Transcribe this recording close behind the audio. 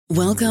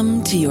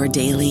Welcome to your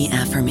daily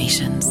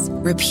affirmations.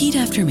 Repeat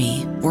after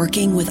me.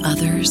 Working with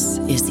others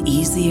is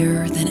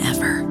easier than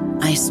ever.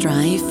 I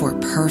strive for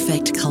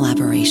perfect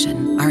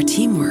collaboration. Our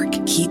teamwork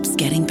keeps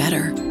getting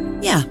better.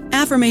 Yeah,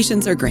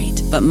 affirmations are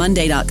great, but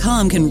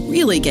Monday.com can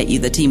really get you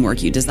the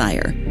teamwork you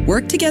desire.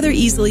 Work together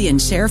easily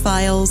and share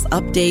files,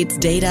 updates,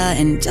 data,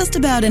 and just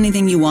about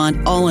anything you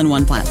want all in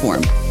one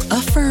platform.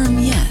 Affirm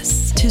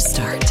yes to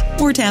start,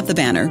 or tap the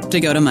banner to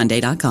go to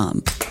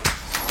Monday.com.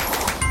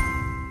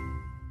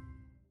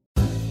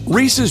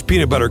 Reese's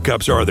peanut butter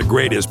cups are the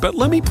greatest, but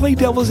let me play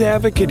devil's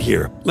advocate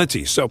here. Let's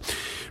see.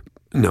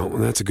 No,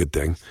 that's a good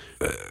thing.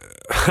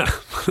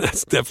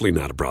 That's definitely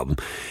not a problem.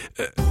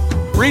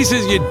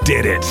 Reese's, you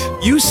did it.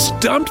 You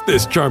stumped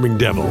this charming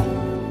devil.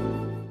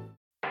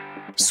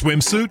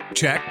 Swimsuit?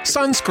 Check.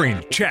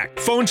 Sunscreen? Check.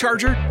 Phone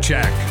charger?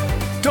 Check.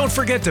 Don't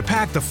forget to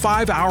pack the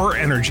 5-Hour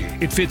Energy.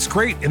 It fits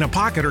great in a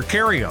pocket or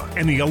carry-on,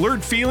 and the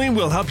alert feeling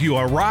will help you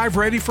arrive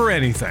ready for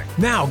anything.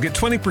 Now get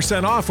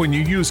 20% off when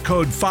you use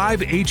code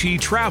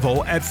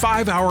 5HETRAVEL at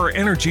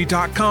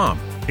 5hourenergy.com.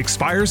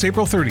 Expires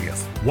April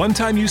 30th.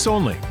 One-time use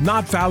only.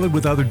 Not valid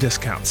with other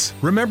discounts.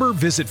 Remember,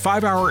 visit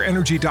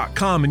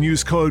 5hourenergy.com and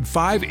use code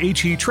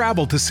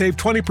 5HETRAVEL to save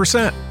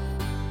 20%.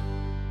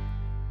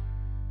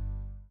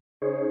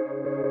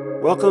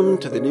 Welcome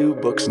to the New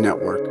Books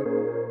Network.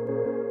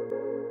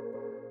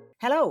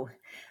 Hello,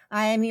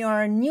 I am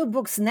your New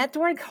Books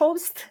Network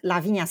host,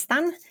 Lavinia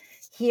Stan,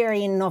 here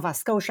in Nova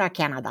Scotia,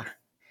 Canada.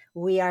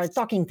 We are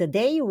talking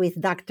today with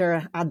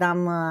Dr.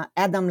 Adam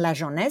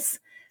Lajones,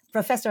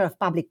 Professor of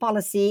Public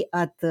Policy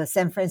at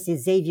St.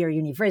 Francis Xavier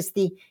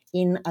University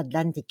in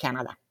Atlantic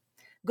Canada.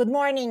 Good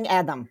morning,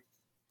 Adam.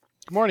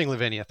 Good morning,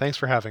 Lavinia. Thanks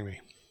for having me.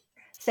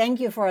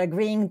 Thank you for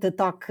agreeing to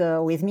talk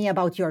with me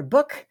about your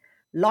book,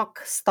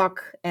 Lock,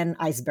 Stock and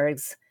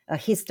Icebergs, A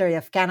History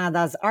of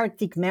Canada's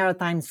Arctic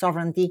Maritime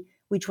Sovereignty,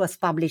 which was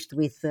published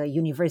with the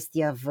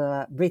University of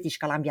British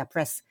Columbia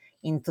Press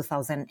in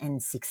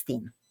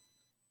 2016.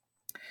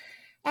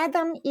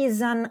 Adam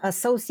is an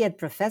associate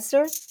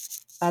professor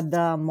at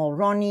the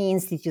Mulroney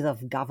Institute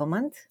of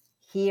Government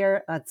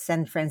here at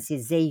St.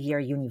 Francis Xavier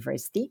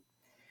University,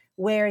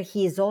 where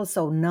he is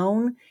also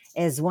known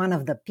as one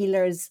of the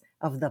pillars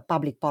of the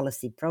public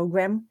policy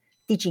program,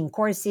 teaching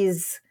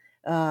courses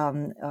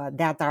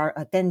that are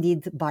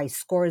attended by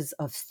scores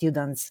of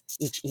students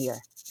each year.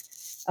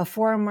 A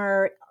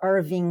former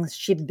Irving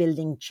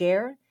Shipbuilding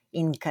Chair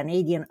in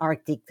Canadian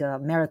Arctic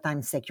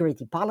Maritime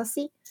Security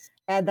Policy,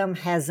 Adam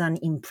has an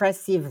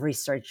impressive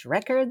research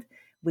record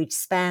which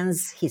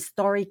spans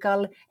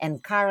historical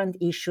and current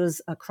issues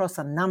across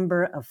a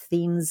number of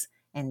themes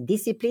and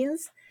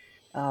disciplines,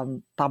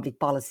 public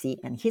policy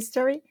and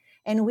history,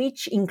 and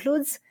which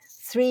includes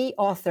 3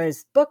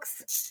 authors'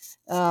 books,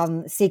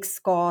 6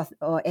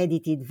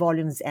 co-edited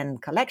volumes and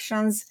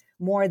collections,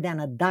 more than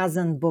a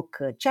dozen book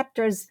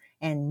chapters,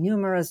 and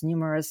numerous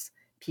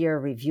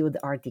peer-reviewed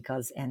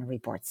articles and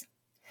reports.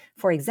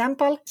 For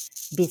example,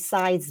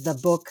 besides the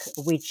book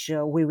which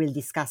we will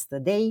discuss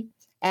today,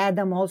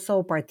 Adam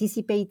also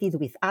participated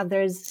with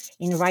others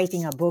in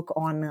writing a book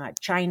on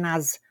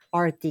China's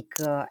Arctic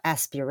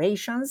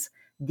aspirations,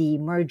 the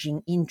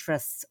emerging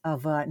interests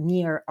of a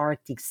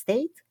near-Arctic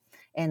state,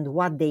 and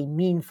what they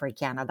mean for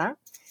Canada,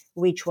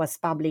 which was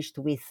published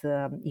with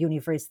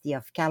University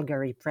of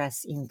Calgary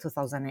Press in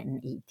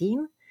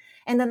 2018,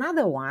 and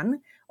another one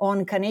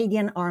on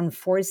Canadian Armed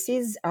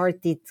Forces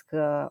Arctic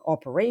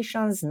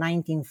Operations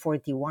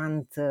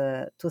 1941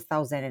 to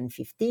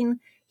 2015,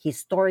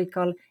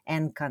 Historical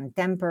and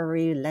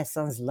Contemporary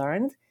Lessons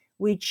Learned,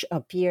 which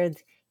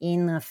appeared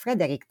in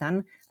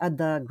Fredericton at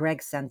the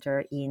Gregg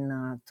Center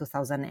in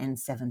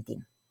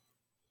 2017.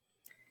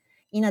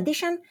 In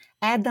addition,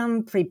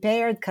 Adam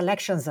prepared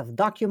collections of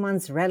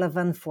documents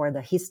relevant for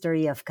the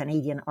history of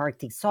Canadian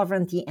Arctic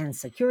sovereignty and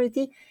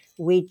security,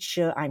 which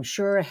I'm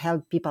sure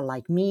help people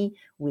like me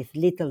with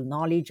little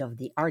knowledge of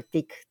the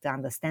Arctic to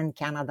understand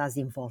Canada's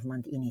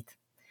involvement in it.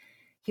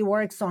 He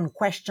works on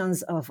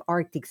questions of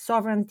Arctic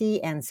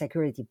sovereignty and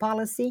security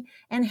policy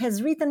and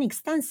has written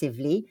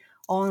extensively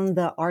on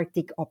the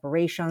Arctic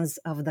operations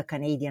of the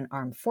Canadian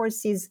Armed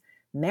Forces,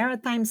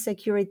 maritime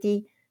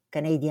security,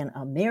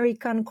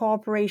 Canadian-American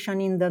cooperation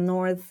in the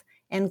North,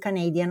 and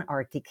Canadian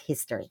Arctic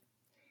history.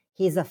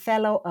 He is a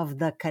fellow of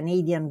the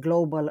Canadian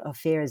Global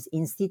Affairs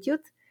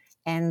Institute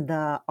and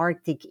the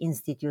Arctic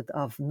Institute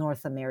of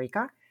North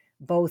America,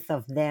 both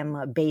of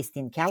them based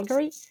in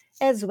Calgary,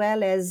 as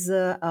well as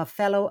a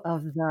fellow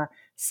of the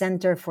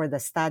Center for the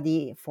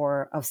Study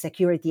of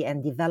Security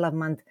and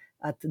Development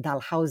at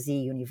Dalhousie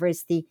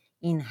University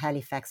in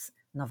Halifax,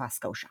 Nova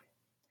Scotia.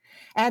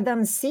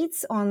 Adam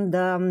sits on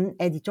the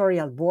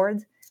editorial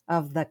board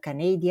of the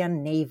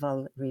Canadian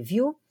Naval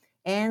Review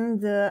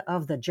and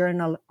of the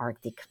journal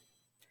Arctic.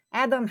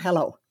 Adam,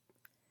 hello.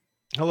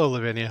 Hello,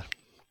 Lavinia.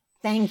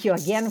 Thank you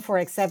again for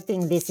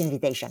accepting this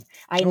invitation.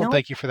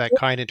 Thank you for that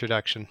kind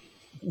introduction.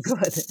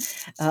 Good.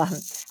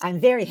 I'm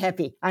very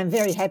happy. I'm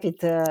very happy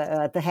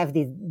to have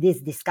this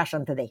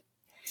discussion today.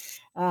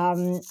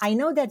 I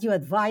know that you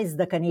advised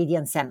the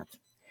Canadian Senate.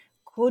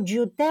 Could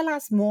you tell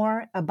us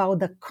more about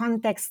the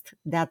context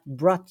that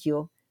brought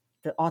you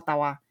to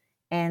Ottawa,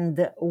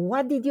 and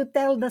what did you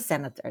tell the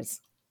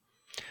senators?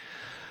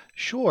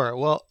 Sure.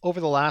 Well, over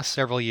the last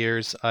several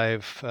years,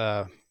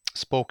 I've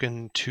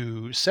spoken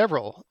to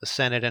several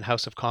Senate and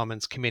House of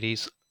Commons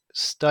committees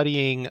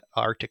studying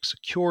Arctic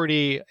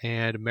security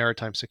and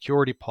maritime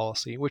security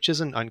policy, which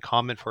isn't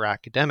uncommon for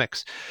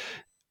academics.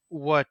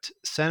 What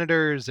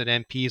senators and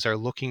MPs are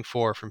looking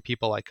for from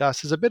people like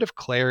us is a bit of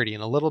clarity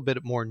and a little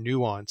bit more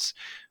nuance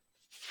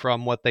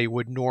from what they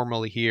would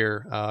normally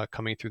hear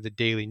coming through the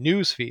daily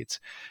news feeds.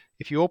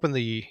 If you open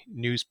the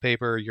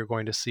newspaper, you're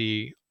going to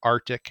see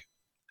Arctic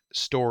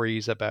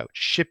stories about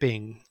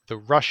shipping, the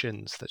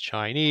Russians, the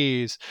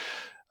Chinese,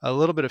 a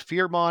little bit of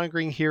fear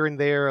mongering here and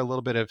there, a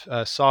little bit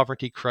of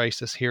sovereignty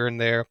crisis here and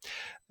there,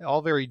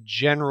 all very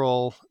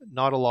general,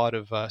 not a lot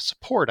of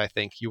support, I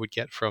think, you would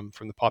get from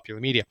the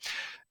popular media.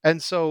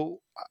 And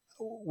so,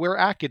 where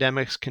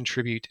academics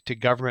contribute to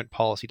government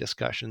policy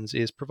discussions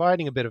is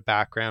providing a bit of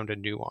background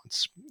and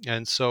nuance.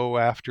 And so,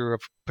 after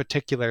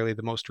particularly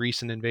the most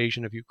recent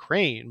invasion of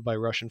Ukraine by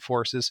Russian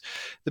forces,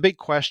 the big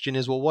question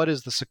is, well, what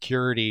is the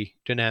security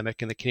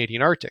dynamic in the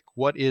Canadian Arctic?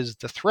 What is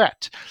the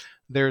threat?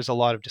 There's a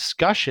lot of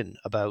discussion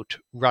about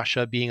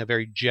Russia being a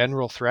very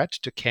general threat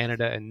to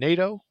Canada and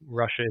NATO.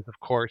 Russia is, of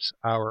course,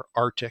 our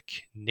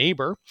Arctic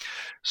neighbor.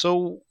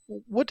 So,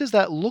 what does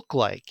that look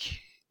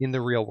like in the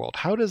real world?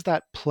 How does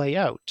that play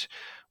out?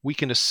 We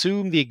can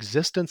assume the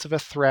existence of a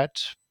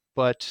threat,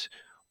 but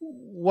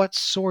what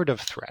sort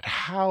of threat?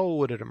 How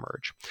would it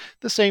emerge?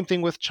 The same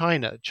thing with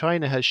China.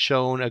 China has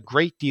shown a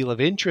great deal of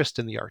interest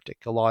in the Arctic,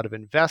 a lot of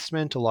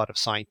investment, a lot of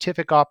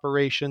scientific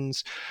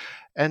operations.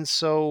 And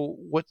so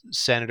what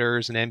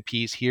senators and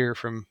MPs hear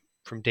from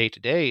day to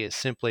day is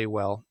simply,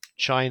 well,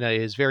 China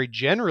is very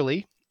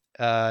generally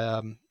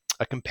a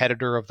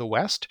competitor of the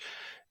West.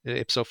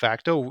 Ipso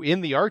facto,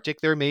 in the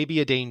Arctic, there may be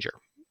a danger.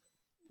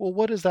 Well,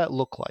 what does that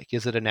look like?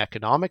 Is it an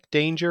economic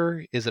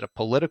danger? Is it a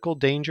political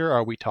danger?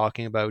 Are we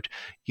talking about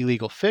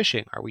illegal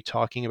fishing? Are we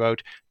talking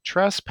about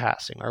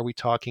trespassing? Are we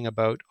talking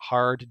about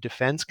hard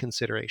defense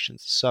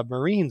considerations,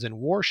 submarines and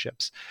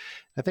warships?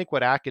 I think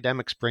what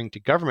academics bring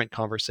to government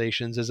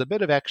conversations is a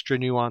bit of extra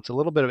nuance, a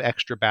little bit of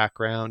extra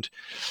background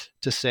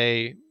to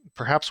say,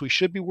 perhaps we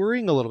should be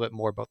worrying a little bit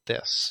more about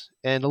this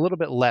and a little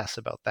bit less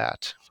about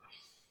that.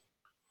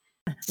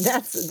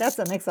 That's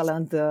an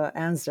excellent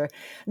answer.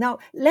 Now,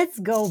 let's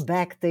go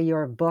back to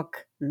your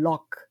book,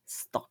 Lock,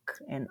 Stock,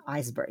 and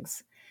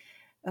Icebergs,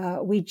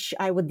 which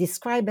I would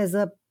describe as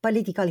a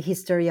political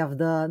history of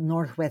the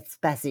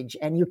Northwest Passage.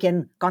 And you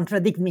can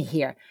contradict me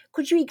here.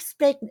 Could you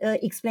explain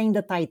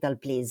the title,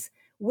 please?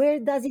 Where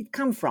does it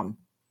come from?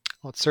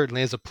 Well, it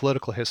certainly is a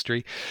political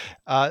history.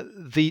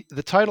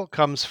 The title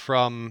comes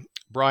from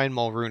Brian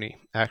Mulroney,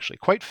 actually.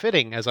 Quite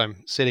fitting as I'm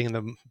sitting in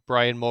the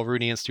Brian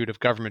Mulroney Institute of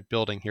Government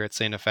building here at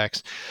St.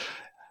 FX.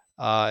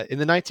 In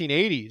the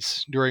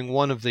 1980s, during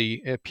one of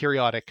the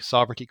periodic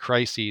sovereignty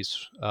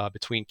crises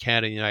between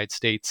Canada and the United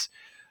States,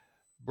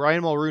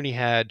 Brian Mulroney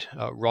had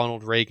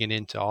Ronald Reagan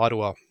into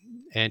Ottawa,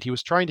 and he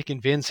was trying to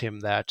convince him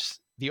that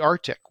the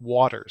Arctic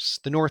waters,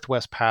 the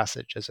Northwest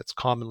Passage, as it's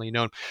commonly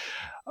known,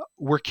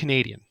 were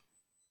Canadian.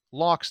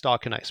 Lock,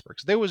 stock, and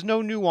icebergs. There was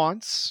no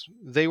nuance.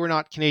 They were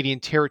not Canadian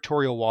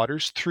territorial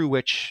waters through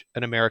which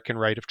an American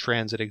right of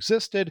transit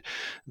existed.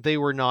 They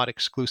were not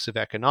exclusive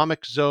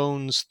economic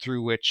zones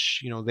through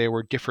which, there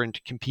were different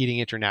competing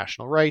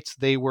international rights.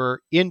 They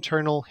were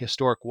internal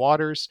historic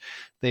waters.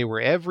 They were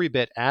every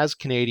bit as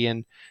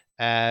Canadian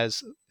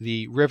as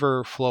the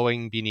river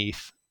flowing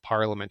beneath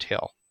Parliament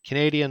Hill.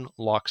 Canadian,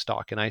 lock,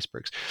 stock, and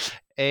icebergs.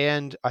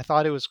 And I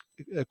thought it was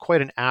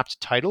quite an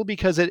apt title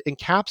because it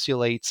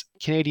encapsulates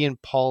Canadian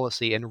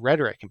policy and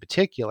rhetoric in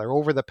particular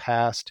over the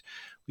past,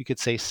 we could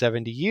say,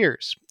 70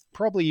 years,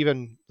 probably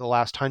even the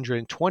last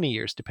 120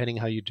 years, depending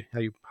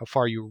how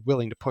far you're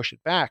willing to push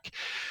it back.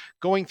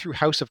 Going through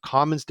House of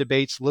Commons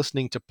debates,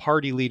 listening to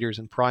party leaders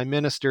and prime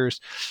ministers,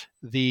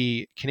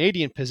 the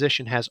Canadian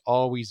position has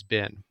always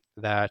been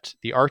that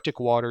the Arctic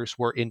waters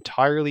were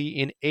entirely,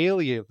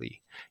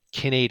 inalienably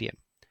Canadian.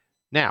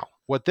 Now,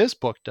 what this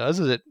book does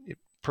is it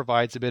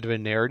provides a bit of a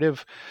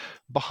narrative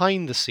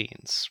behind the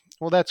scenes.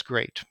 Well, that's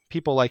great.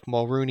 People like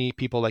Mulroney,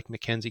 people like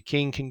Mackenzie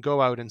King can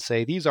go out and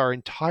say these are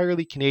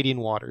entirely Canadian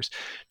waters.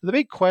 The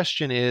big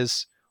question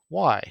is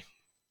why?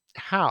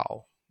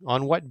 How?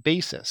 On what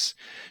basis?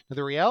 Now,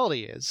 the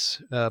reality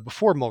is,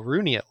 before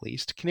Mulroney at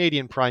least,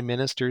 Canadian prime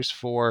ministers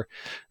for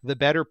the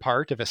better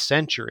part of a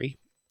century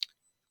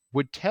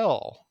would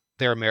tell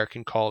their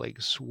American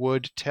colleagues,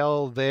 would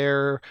tell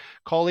their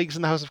colleagues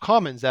in the House of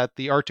Commons that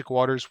the Arctic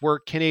waters were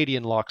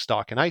Canadian, lock,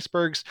 stock, and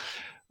icebergs.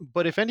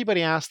 But if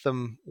anybody asked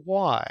them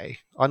why,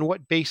 on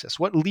what basis,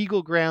 what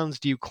legal grounds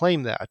do you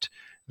claim that?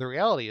 The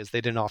reality is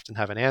they didn't often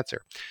have an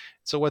answer.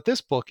 So what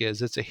this book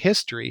is, it's a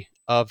history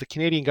of the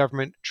Canadian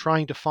government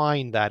trying to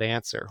find that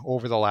answer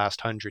over the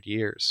last 100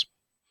 years.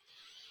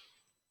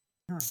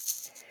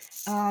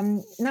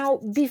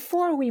 Now,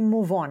 before we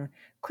move on,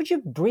 could you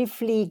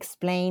briefly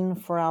explain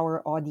for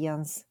our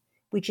audience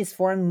which is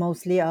formed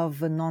mostly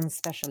of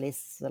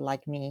non-specialists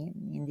like me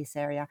in this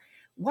area.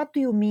 What do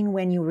you mean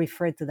when you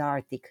refer to the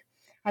Arctic?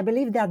 I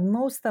believe that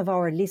most of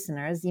our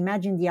listeners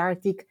imagine the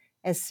Arctic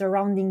as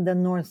surrounding the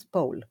North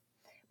Pole.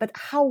 But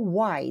how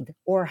wide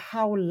or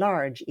how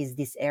large is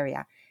this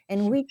area?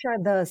 And which are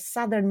the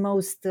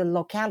southernmost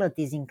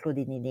localities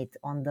included in it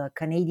on the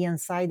Canadian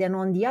side and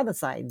on the other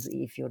side,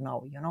 if you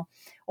know?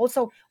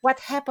 Also, what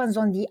happens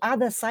on the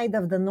other side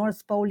of the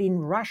North Pole in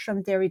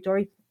Russian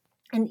territory?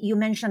 And you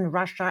mentioned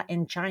Russia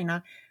and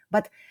China,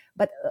 but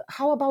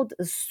how about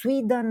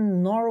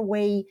Sweden,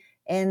 Norway,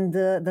 and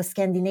the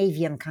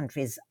Scandinavian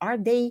countries? Are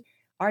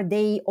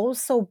they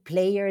also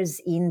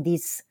players in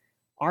this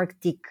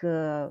Arctic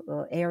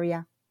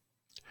area?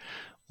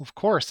 Of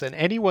course, and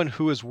anyone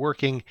who is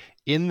working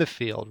in the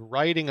field,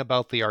 writing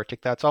about the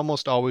Arctic, that's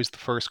almost always the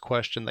first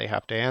question they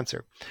have to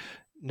answer.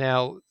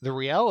 Now, the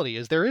reality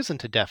is there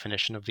isn't a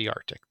definition of the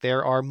Arctic.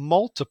 There are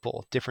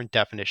multiple different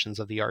definitions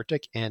of the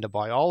Arctic, and a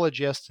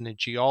biologist and a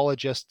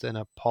geologist and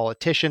a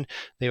politician,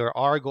 they're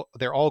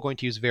all going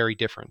to use very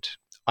different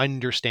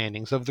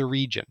understandings of the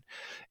region.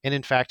 And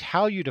in fact,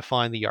 how you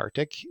define the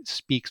Arctic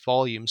speaks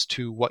volumes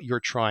to what you're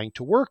trying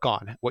to work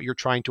on, what you're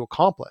trying to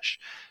accomplish.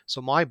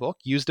 So my book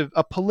used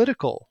a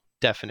political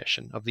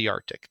definition of the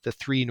Arctic, the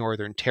 3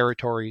 northern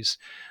territories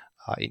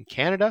in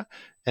Canada,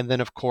 and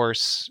then of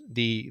course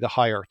the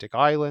high Arctic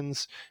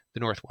islands, the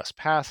Northwest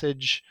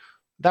Passage.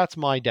 That's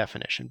my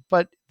definition.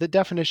 But the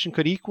definition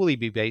could equally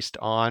be based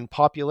on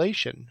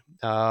population.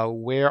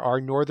 Where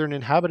are northern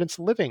inhabitants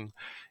living?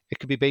 It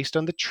could be based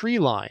on the tree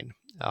line.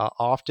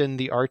 Often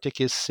the Arctic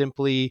is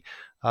simply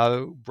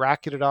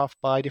bracketed off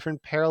by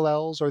different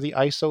parallels or the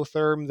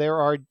isotherm.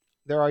 There are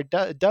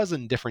a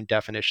dozen different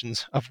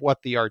definitions of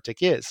what the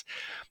Arctic is.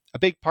 A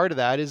big part of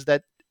that is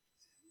that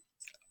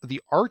the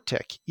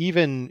Arctic,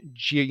 even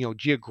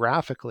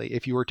geographically,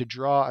 if you were to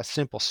draw a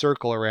simple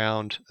circle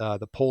around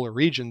the polar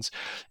regions,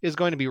 is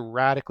going to be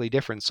radically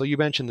different. So you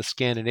mentioned the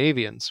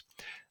Scandinavians.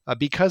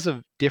 Because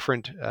of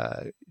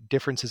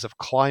differences of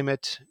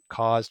climate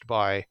caused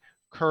by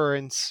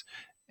currents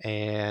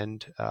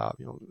and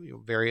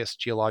various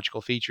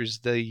geological features,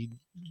 the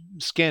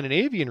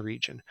Scandinavian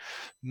region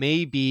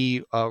may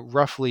be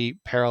roughly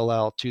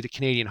parallel to the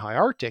Canadian high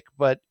Arctic,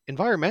 but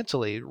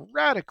environmentally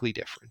radically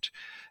different.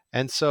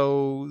 And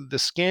so the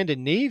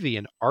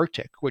Scandinavian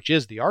Arctic, which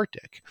is the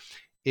Arctic,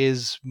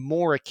 is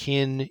more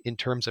akin in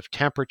terms of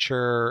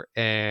temperature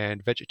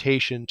and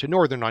vegetation to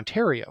Northern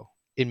Ontario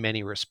in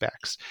many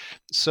respects.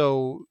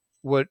 So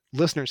what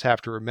listeners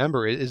have to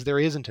remember is there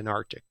isn't an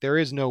Arctic. There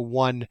is no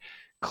one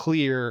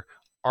clear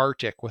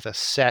Arctic with a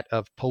set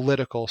of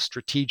political,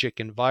 strategic,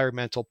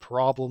 environmental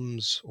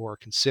problems or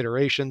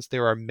considerations.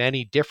 There are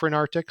many different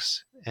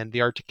Arctics, and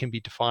the Arctic can be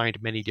defined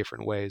many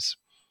different ways.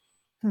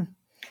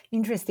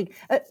 Interesting.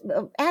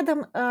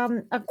 Adam,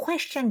 a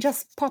question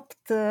just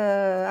popped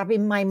up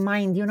in my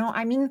mind.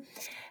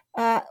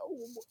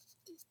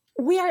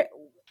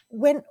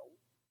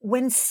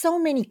 When so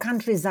many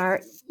countries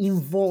are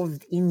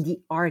involved in the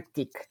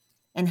Arctic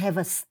and have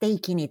a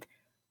stake in it,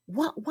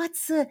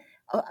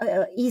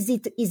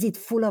 is it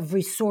full of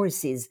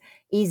resources?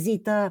 Is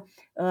it a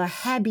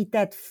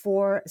habitat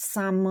for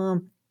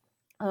some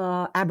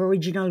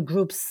Aboriginal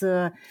groups,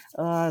 or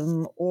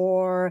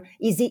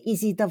is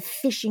it a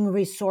fishing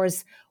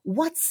resource?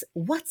 What's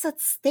at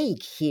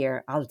stake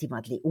here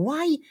ultimately?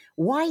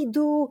 Why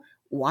do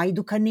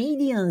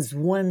Canadians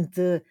want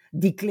to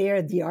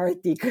declare the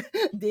Arctic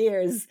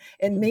theirs,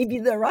 and maybe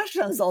the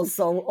Russians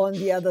also on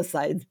the other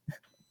side?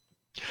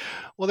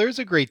 Well, there's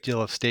a great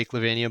deal of stake,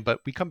 Lavinia, but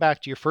we come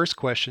back to your first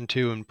question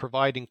too, and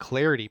providing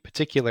clarity,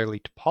 particularly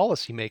to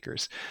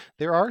policymakers.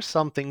 There are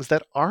some things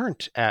that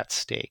aren't at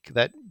stake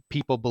that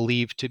people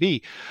believe to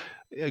be.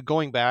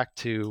 Going back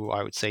to,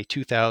 I would say,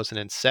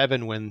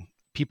 2007, when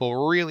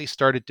people really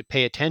started to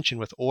pay attention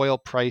with oil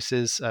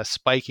prices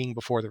spiking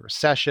before the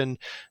recession,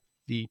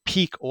 the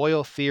peak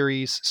oil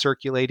theories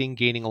circulating,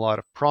 gaining a lot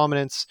of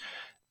prominence.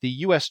 The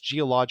U.S.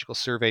 Geological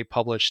Survey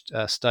published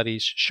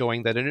studies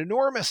showing that an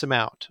enormous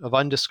amount of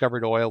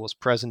undiscovered oil was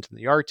present in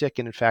the Arctic,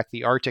 and in fact,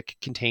 the Arctic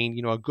contained,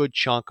 a good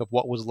chunk of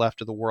what was left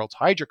of the world's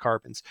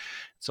hydrocarbons.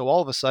 So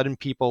all of a sudden,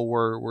 people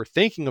were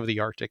thinking of the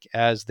Arctic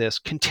as this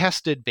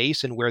contested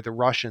basin where the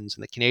Russians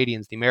and the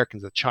Canadians, the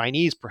Americans, the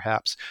Chinese,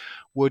 perhaps,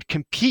 would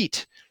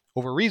compete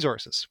over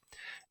resources.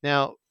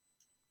 Now,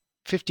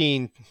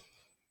 15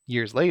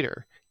 years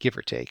later, give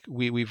or take,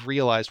 we've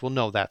realized, well,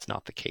 no, that's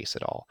not the case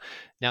at all.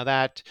 Now,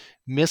 that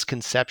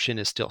misconception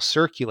is still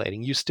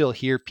circulating. You still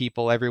hear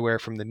people everywhere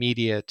from the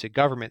media to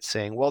government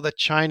saying, well, the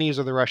Chinese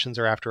or the Russians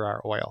are after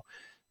our oil.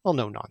 Well,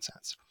 no,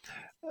 nonsense.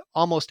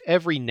 Almost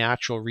every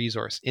natural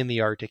resource in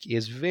the Arctic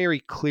is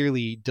very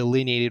clearly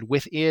delineated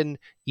within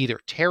either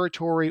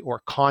territory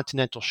or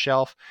continental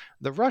shelf.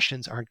 The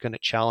Russians aren't going to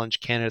challenge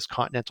Canada's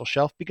continental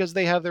shelf because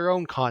they have their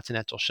own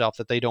continental shelf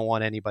that they don't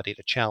want anybody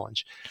to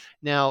challenge.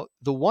 Now,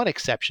 the one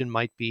exception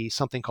might be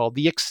something called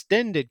the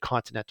extended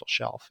continental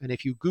shelf. And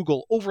if you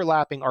Google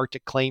overlapping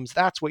Arctic claims,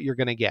 that's what you're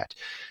going to get.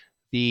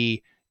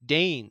 The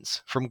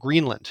Danes from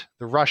Greenland,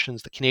 the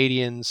Russians, the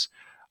Canadians,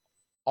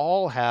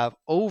 all have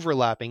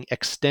overlapping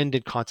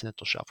extended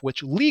continental shelf,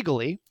 which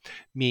legally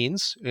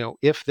means,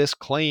 if this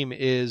claim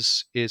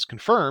is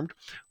confirmed,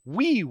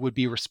 we would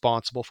be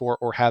responsible for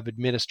or have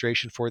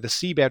administration for the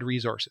seabed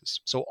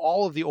resources. So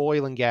all of the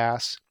oil and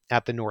gas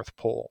at the North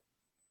Pole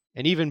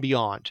and even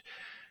beyond.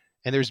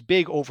 And there's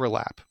big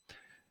overlap.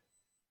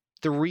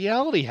 The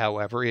reality,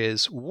 however,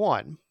 is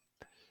one,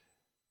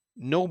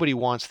 nobody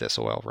wants this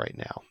oil right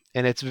now.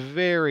 And it's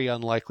very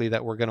unlikely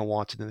that we're going to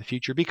want it in the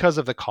future because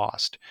of the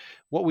cost.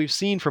 What we've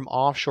seen from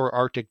offshore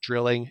Arctic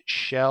drilling,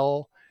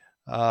 Shell,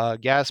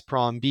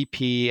 Gazprom,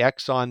 BP,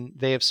 Exxon,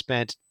 they have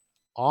spent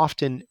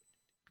often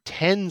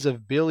tens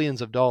of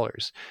billions of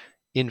dollars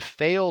in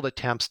failed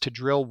attempts to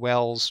drill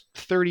wells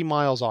 30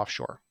 miles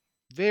offshore,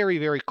 very,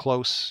 very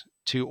close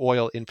to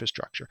oil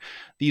infrastructure.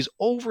 These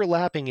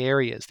overlapping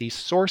areas, these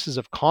sources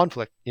of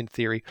conflict, in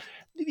theory,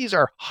 these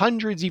are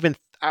hundreds, even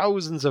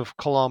thousands of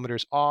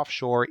kilometers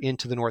offshore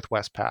into the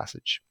Northwest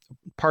Passage.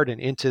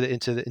 Into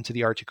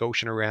the Arctic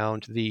Ocean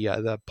around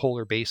the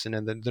polar basin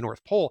and the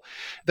North Pole.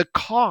 The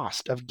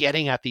cost of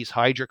getting at these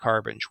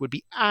hydrocarbons would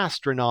be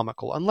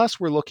astronomical. Unless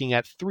we're looking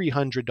at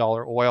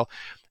 $300 oil,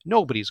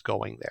 nobody's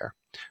going there.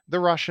 The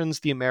Russians,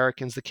 the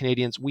Americans, the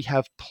Canadians, we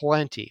have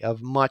plenty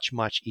of much,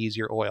 much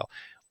easier oil.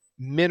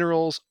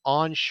 Minerals,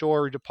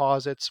 onshore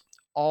deposits,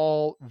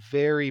 all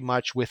very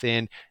much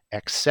within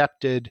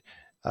accepted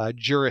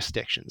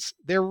jurisdictions.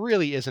 There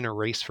really isn't a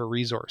race for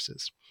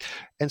resources.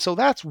 And so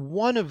that's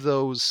one of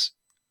those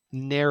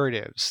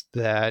narratives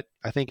that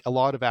I think a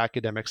lot of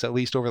academics, at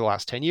least over the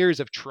last 10 years,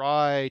 have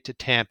tried to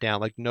tamp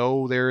down. Like,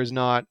 no, there's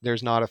not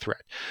a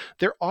threat.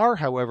 There are,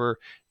 however,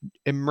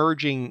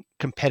 emerging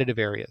competitive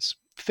areas.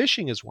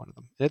 Fishing is one of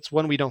them. It's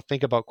one we don't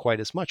think about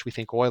quite as much. We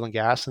think oil and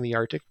gas in the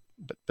Arctic,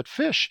 but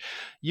fish.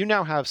 You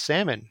now have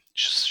salmon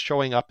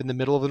showing up in the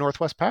middle of the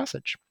Northwest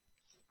Passage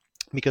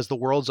because the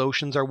world's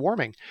oceans are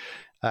warming.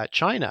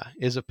 China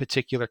is a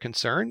particular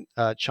concern.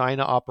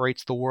 China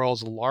operates the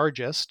world's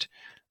largest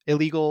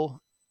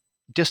illegal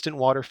distant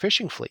water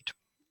fishing fleet.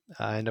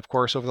 And of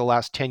course, over the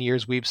last 10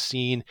 years, we've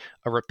seen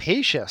a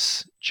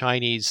rapacious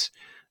Chinese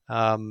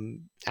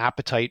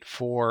appetite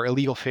for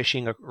illegal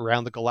fishing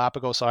around the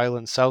Galapagos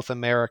Islands, South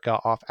America,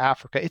 off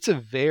Africa. It's a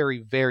very,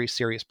 very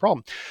serious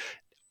problem.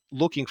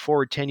 Looking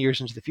forward 10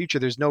 years into the future,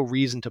 there's no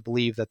reason to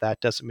believe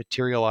that doesn't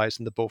materialize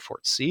in the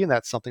Beaufort Sea, and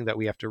that's something that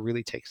we have to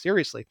really take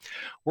seriously.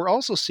 We're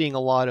also seeing a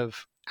lot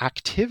of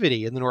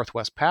activity in the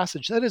Northwest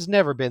Passage that has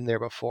never been there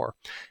before.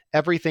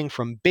 Everything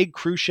from big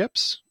cruise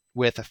ships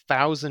with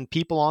 1,000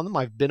 people on them.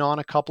 I've been on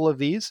a couple of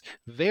these.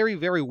 Very,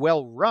 very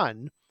well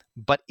run.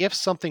 But if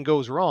something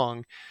goes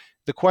wrong,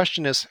 the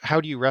question is, how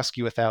do you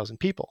rescue 1,000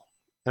 people?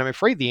 And I'm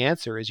afraid the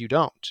answer is you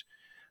don't.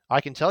 I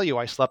can tell you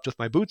I slept with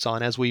my boots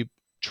on as we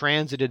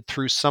transited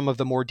through some of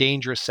the more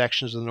dangerous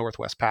sections of the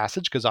Northwest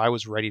Passage because I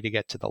was ready to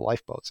get to the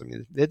lifeboats. I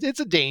mean, it's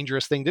a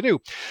dangerous thing to do.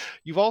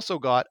 You've also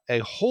got a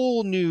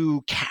whole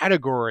new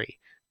category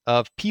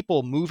of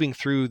people moving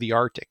through the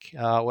Arctic,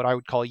 what I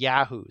would call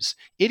yahoos,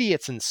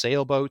 idiots in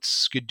sailboats,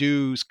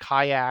 skidoos,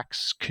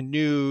 kayaks,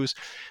 canoes.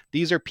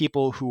 These are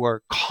people who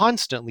are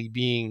constantly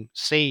being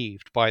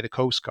saved by the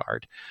Coast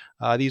Guard.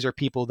 These are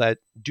people that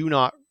do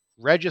not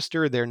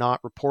register. They're not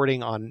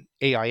reporting on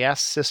AIS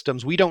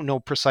systems. We don't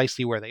know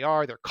precisely where they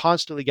are. They're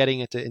constantly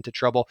getting into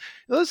trouble.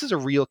 Now, this is a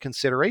real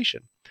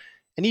consideration.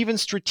 And even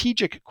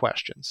strategic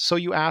questions. So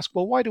you ask,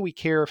 well, why do we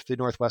care if the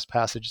Northwest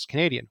Passage is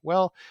Canadian?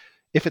 Well,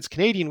 if it's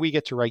Canadian, we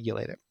get to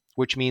regulate it,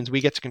 which means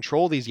we get to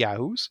control these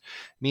yahoos,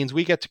 means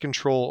we get to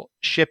control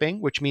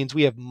shipping, which means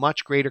we have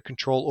much greater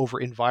control over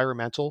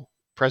environmental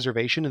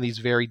preservation in these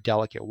very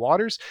delicate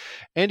waters.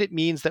 And it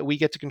means that we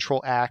get to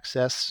control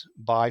access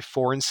by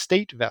foreign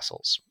state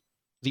vessels.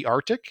 The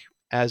Arctic,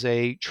 as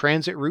a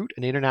transit route,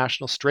 an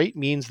international strait,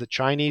 means the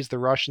Chinese, the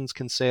Russians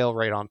can sail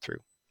right on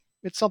through.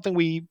 It's something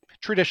we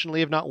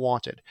traditionally have not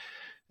wanted.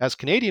 As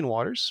Canadian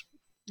waters,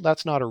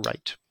 that's not a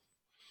right.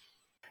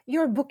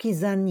 Your book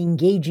is an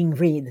engaging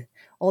read,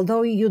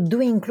 although you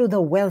do include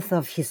a wealth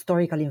of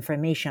historical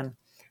information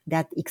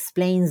that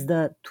explains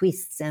the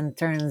twists and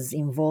turns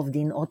involved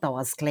in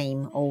Ottawa's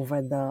claim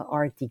over the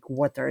Arctic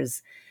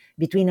waters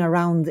between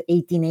around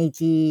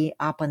 1880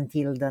 up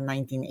until the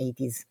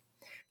 1980s.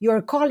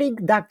 Your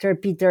colleague, Dr.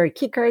 Peter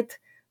Kickert,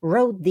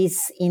 wrote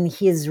this in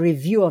his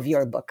review of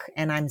your book,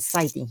 and I'm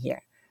citing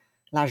here.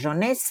 La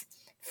Jeunesse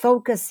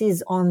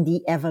focuses on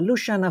the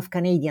evolution of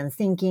Canadian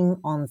thinking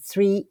on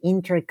three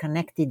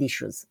interconnected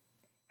issues: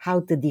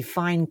 how to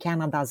define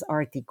Canada's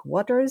Arctic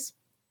waters,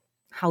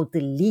 how to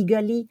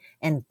legally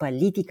and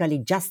politically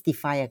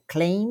justify a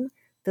claim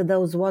to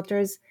those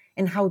waters,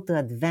 and how to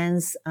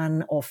advance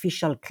an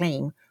official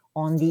claim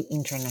on the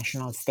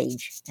international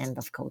stage. End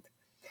of quote.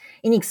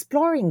 In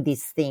exploring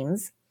these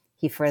themes,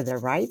 he further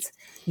writes,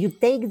 you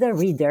take the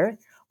reader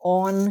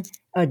on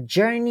a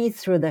journey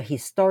through the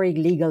historic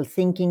legal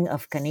thinking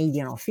of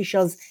Canadian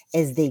officials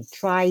as they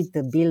try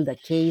to build a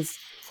case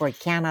for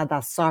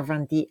Canada's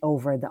sovereignty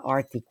over the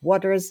Arctic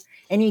waters,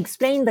 and you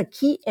explain the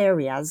key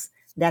areas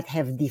that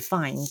have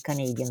defined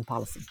Canadian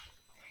policy.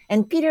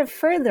 And Peter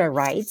further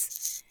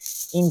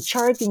writes, in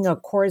charting a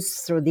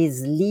course through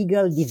these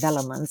legal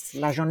developments,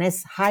 La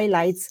Jeunesse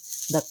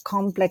highlights the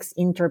complex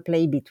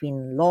interplay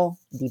between law,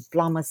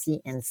 diplomacy,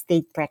 and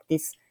state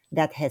practice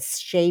that has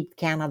shaped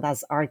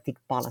Canada's Arctic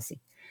policy.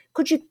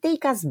 Could you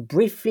take us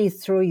briefly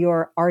through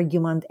your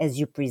argument as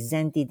you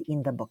presented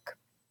in the book?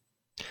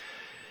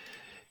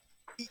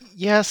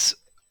 Yes,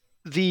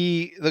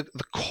 the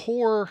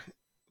core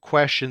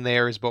question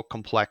there is about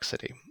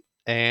complexity,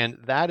 and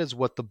that is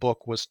what the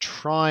book was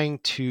trying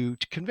to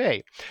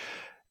convey,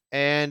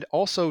 and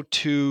also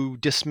to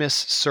dismiss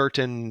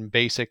certain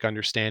basic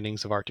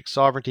understandings of Arctic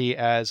sovereignty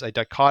as a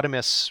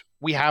dichotomous,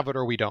 we have it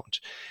or we don't.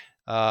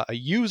 A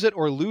use it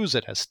or lose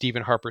it, as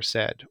Stephen Harper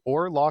said,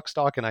 or lock,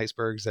 stock, and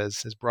icebergs,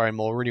 as Brian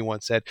Mulroney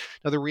once said.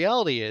 Now, the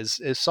reality is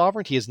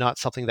sovereignty is not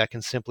something that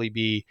can simply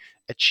be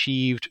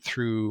achieved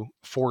through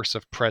force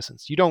of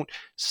presence. You don't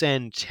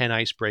send 10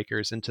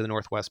 icebreakers into the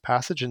Northwest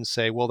Passage and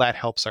say, well, that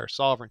helps our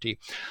sovereignty.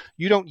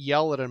 You don't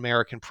yell at an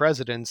American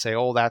president and say,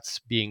 oh, that's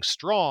being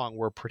strong,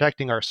 we're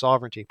protecting our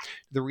sovereignty.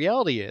 The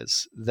reality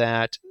is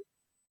that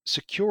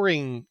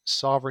securing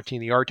sovereignty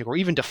in the Arctic, or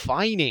even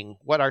defining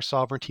what our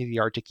sovereignty in the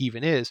Arctic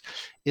even is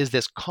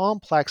this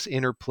complex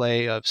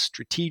interplay of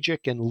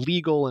strategic and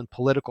legal and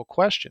political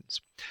questions.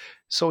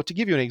 So to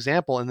give you an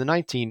example, in the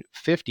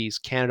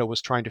 1950s, Canada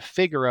was trying to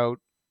figure out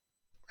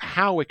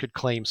how it could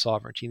claim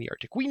sovereignty in the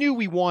Arctic. We knew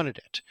we wanted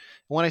it.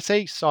 When I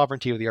say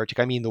sovereignty of the Arctic,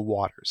 I mean the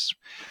waters.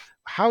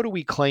 How do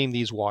we claim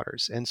these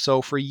waters? And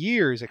so for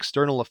years,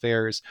 external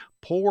affairs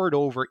pored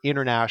over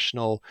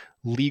international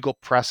legal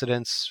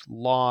precedents,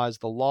 laws,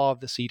 the law of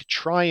the sea, to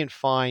try and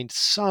find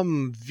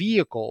some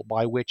vehicle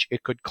by which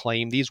it could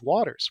claim these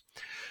waters.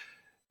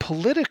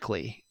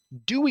 Politically,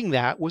 doing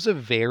that was a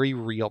very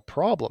real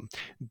problem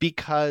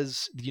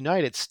because the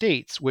United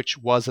States, which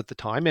was at the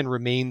time and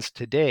remains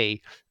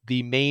today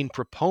the main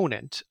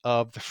proponent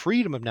of the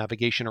freedom of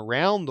navigation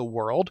around the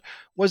world,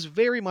 was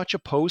very much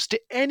opposed to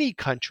any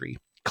country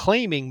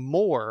claiming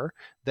more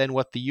than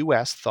what the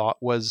U.S. thought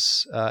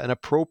was an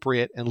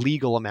appropriate and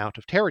legal amount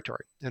of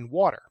territory, and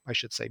water, I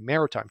should say,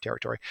 maritime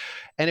territory.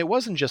 And it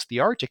wasn't just the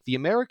Arctic. The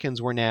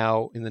Americans were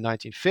now, in the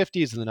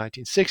 1950s and the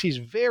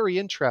 1960s, very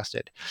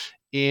interested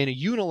in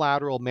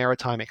unilateral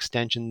maritime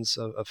extensions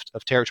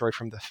of territory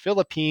from the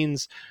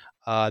Philippines,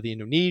 the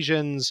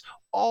Indonesians,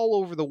 all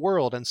over the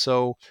world. And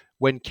so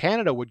when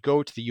Canada would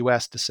go to the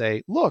U.S. to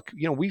say, look,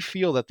 we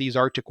feel that these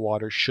Arctic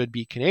waters should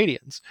be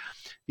Canadians,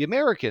 the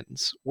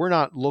Americans were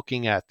not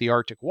looking at the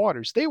Arctic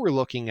waters. They were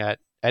looking at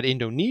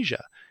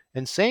Indonesia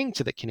and saying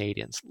to the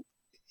Canadians,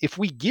 if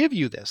we give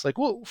you this,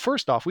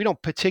 first off, we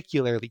don't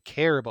particularly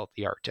care about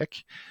the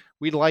Arctic.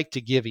 We'd like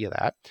to give you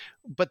that.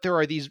 But there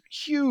are these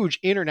huge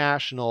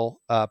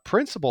international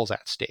principles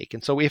at stake.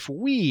 And so if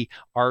we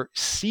are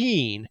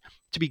seen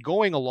to be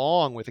going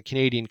along with a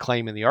Canadian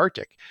claim in the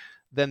Arctic,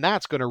 then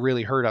that's going to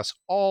really hurt us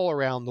all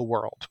around the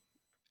world.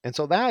 And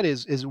so that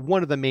is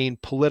one of the main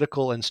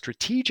political and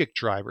strategic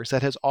drivers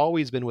that has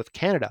always been with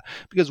Canada,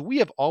 because we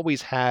have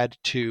always had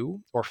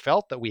to, or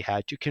felt that we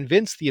had to,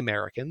 convince the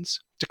Americans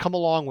to come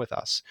along with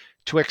us,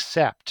 to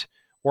accept,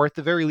 or at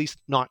the very least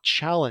not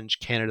challenge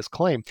Canada's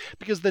claim.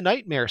 Because the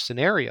nightmare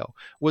scenario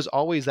was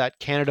always that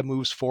Canada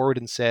moves forward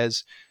and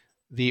says,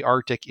 the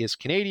Arctic is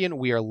Canadian,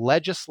 we are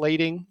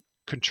legislating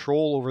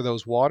control over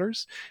those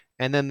waters,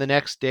 and then the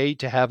next day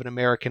to have an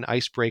American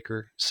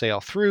icebreaker sail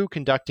through,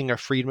 conducting a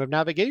freedom of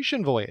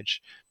navigation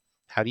voyage.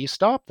 How do you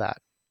stop that?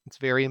 It's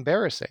very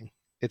embarrassing.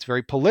 It's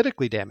very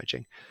politically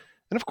damaging.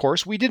 And of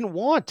course, we didn't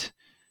want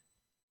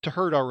to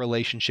hurt our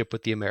relationship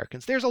with the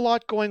Americans. There's a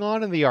lot going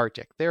on in the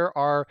Arctic. There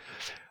are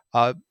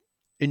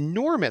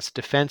enormous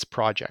defense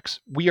projects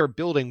we are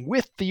building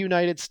with the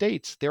United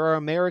States. There are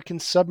American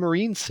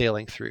submarines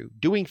sailing through,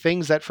 doing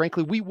things that,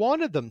 frankly, we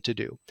wanted them to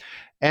do.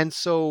 And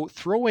so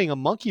throwing a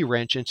monkey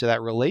wrench into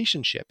that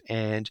relationship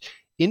and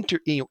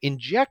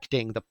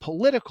injecting the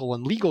political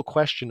and legal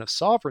question of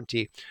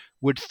sovereignty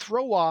would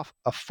throw off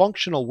a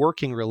functional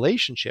working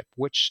relationship,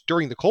 which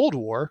during the Cold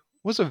War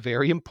was a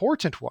very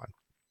important one.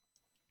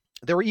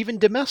 There were even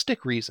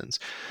domestic reasons.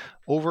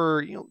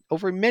 Over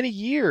many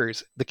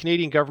years, the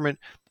Canadian government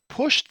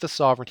pushed the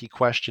sovereignty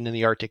question in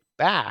the Arctic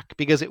back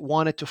because it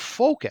wanted to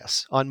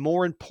focus on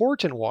more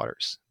important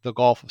waters, the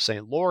Gulf of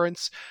St.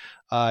 Lawrence,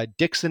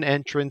 Dixon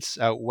Entrance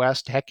out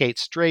west, Hecate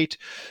Strait.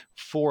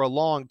 For a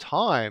long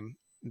time,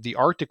 the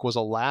Arctic was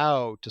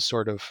allowed to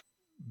sort of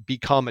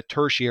become a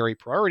tertiary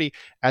priority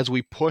as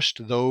we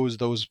pushed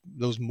those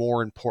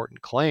more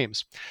important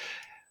claims.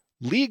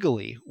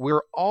 Legally,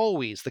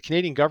 the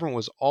Canadian government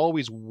was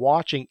always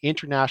watching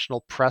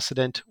international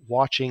precedent,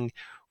 watching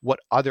what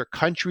other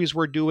countries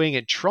were doing,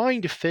 and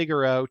trying to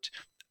figure out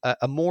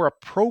a more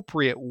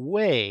appropriate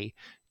way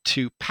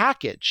to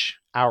package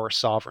our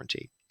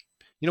sovereignty.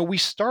 We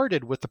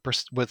started with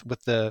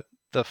the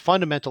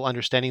fundamental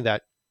understanding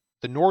that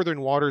the northern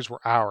waters were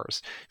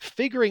ours.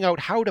 Figuring out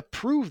how to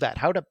prove that,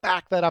 how to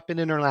back that up in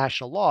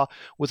international law,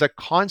 was a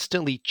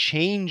constantly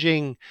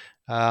changing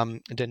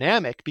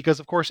dynamic,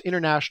 because of course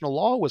international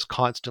law was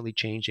constantly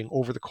changing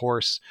over the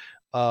course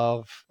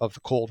of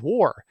the Cold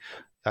War.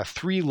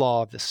 3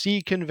 Law of the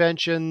Sea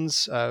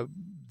conventions,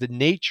 the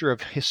nature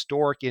of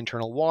historic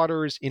internal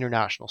waters,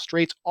 international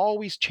straits,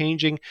 always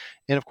changing.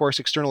 And of course,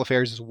 external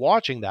affairs is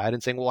watching that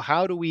and saying, well,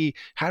 how do we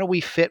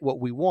fit what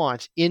we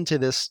want into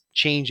this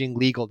changing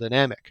legal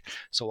dynamic?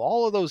 So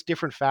all of those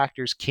different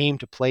factors came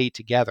to play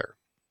together.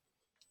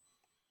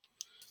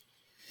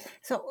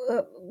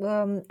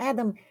 So,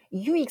 Adam,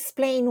 you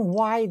explain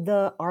why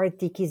the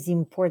Arctic is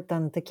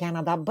important to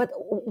Canada, but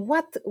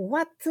what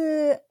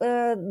do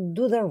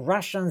the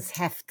Russians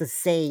have to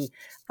say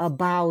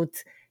about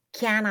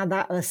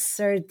Canada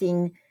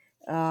asserting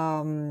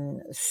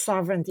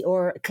sovereignty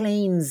or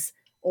claims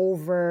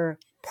over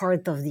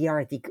part of the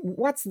Arctic?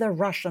 What's the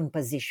Russian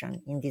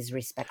position in this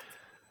respect?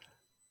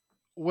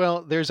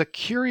 Well, there's a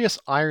curious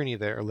irony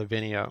there,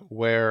 Lavinia,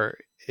 where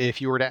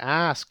if you were to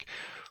ask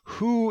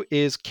who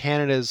is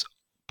Canada's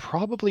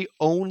probably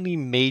only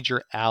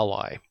major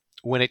ally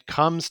when it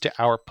comes to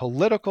our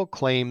political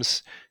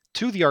claims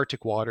to the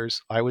Arctic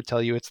waters, I would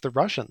tell you it's the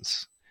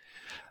Russians.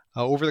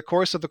 Over the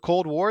course of the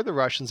Cold War, the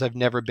Russians have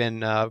never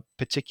been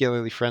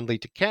particularly friendly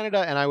to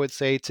Canada, and I would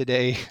say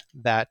today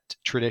that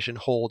tradition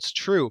holds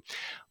true.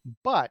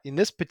 But in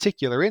this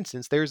particular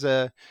instance, there's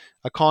a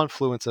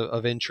confluence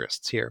of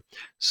interests here.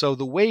 So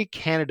the way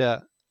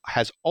Canada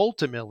has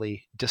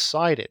ultimately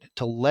decided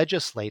to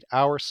legislate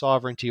our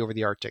sovereignty over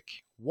the Arctic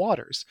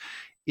waters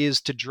is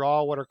to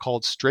draw what are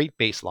called strait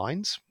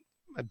baselines,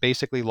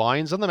 basically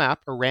lines on the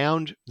map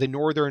around the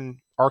northern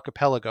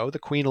archipelago, the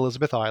Queen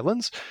Elizabeth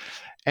Islands,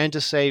 and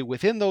to say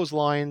within those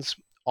lines,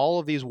 all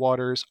of these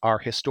waters are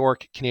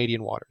historic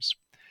Canadian waters.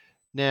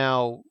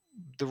 Now,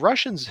 the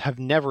Russians have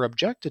never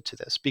objected to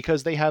this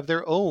because they have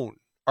their own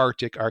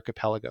Arctic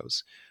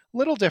archipelagos.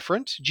 Little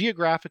different,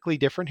 geographically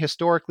different,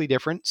 historically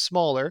different,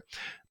 smaller,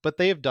 but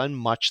they have done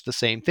much the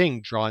same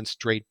thing, drawn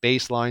straight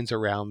baselines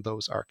around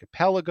those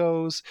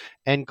archipelagos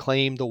and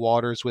claimed the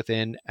waters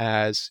within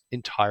as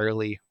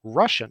entirely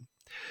Russian.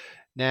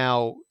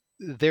 Now,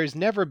 there's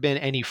never been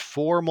any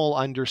formal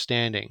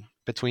understanding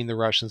between the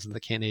Russians and the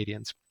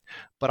Canadians,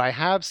 but I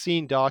have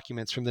seen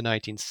documents from the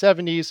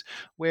 1970s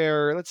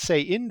where, let's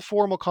say,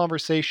 informal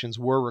conversations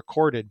were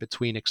recorded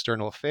between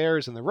external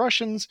affairs and the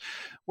Russians,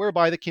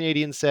 whereby the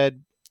Canadians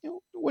said,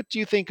 "What do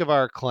you think of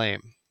our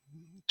claim?"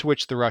 To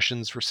which the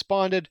Russians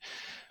responded,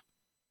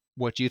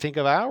 "What do you think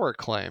of our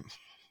claim?"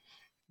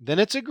 Then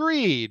it's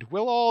agreed.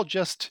 We'll all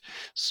just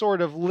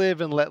sort of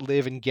live and let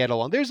live and get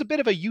along. There's a bit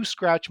of a you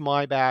scratch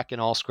my back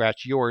and I'll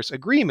scratch yours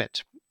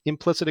agreement,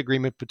 implicit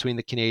agreement between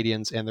the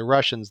Canadians and the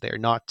Russians there,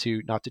 not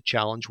to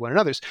challenge one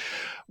another's,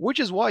 which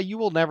is why you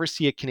will never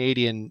see a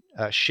Canadian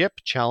ship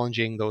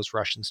challenging those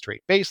Russian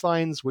strait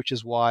baselines, which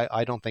is why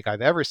I don't think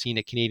I've ever seen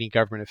a Canadian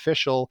government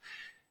official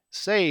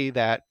say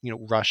that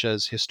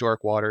Russia's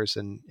historic waters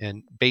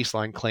and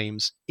baseline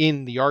claims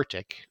in the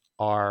Arctic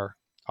are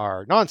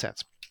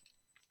nonsense.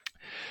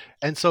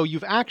 And so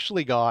you've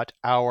actually got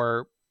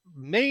our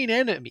main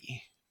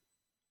enemy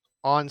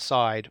on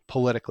side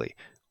politically,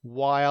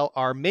 while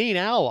our main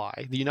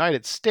ally, the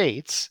United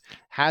States,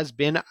 has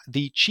been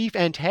the chief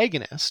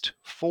antagonist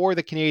for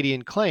the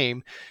Canadian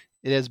claim.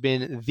 It has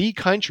been the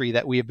country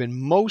that we have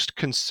been most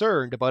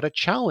concerned about a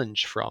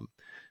challenge from.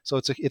 So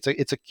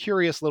it's a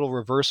curious little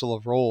reversal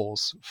of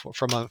roles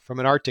from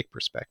an Arctic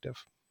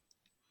perspective.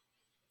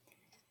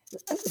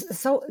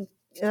 So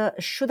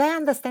should I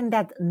understand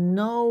that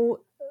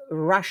no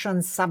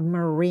Russian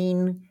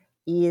submarine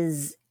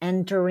is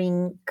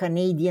entering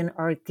Canadian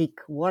Arctic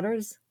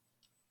waters?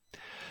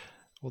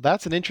 Well,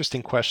 that's an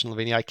interesting question,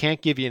 Lavinia. I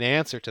can't give you an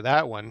answer to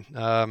that one.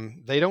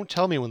 They don't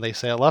tell me when they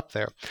sail up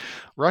there.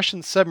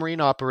 Russian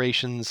submarine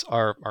operations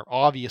are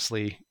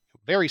obviously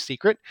very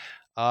secret.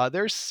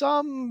 There's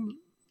some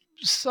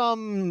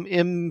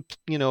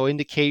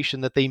indication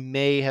that they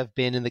may have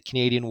been in the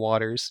Canadian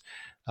waters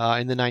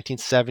in the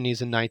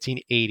 1970s and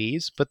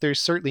 1980s, but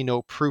there's certainly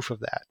no proof of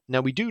that.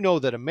 Now, we do know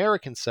that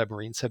American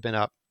submarines have been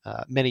up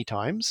many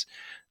times.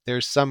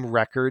 There's some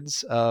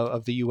records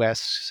of the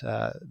U.S.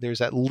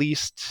 There's at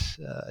least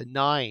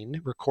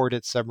 9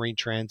 recorded submarine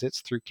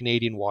transits through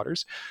Canadian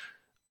waters,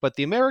 but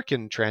the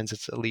American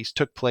transits at least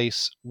took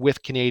place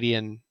with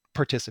Canadian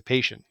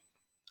participation.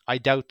 I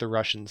doubt the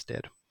Russians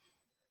did.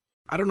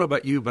 I don't know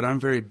about you, but I'm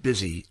very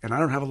busy and I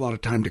don't have a lot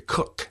of time to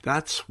cook.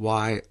 That's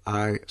why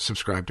I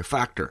subscribe to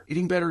Factor.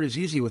 Eating better is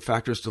easy with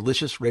Factor's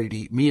delicious,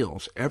 ready-to-eat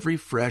meals. Every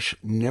fresh,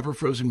 never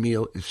frozen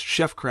meal is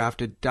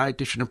chef-crafted,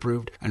 dietitian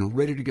approved, and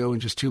ready to go in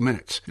just 2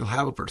 minutes. You'll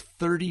have over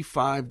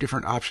 35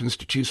 different options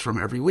to choose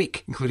from every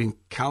week, including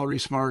Calorie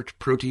Smart,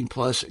 Protein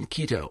Plus, and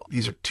Keto.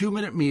 These are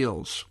 2-minute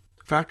meals.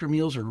 Factor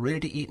meals are ready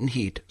to eat and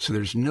heat, so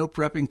there's no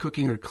prepping,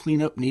 cooking, or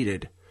cleanup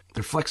needed.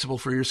 They're flexible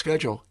for your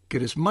schedule,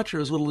 Get as much or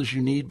as little as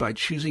you need by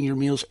choosing your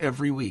meals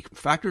every week.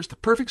 Factor is the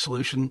perfect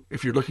solution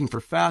if you're looking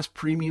for fast,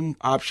 premium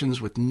options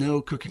with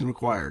no cooking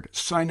required.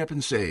 Sign up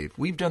and save.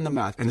 We've done the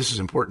math, and this is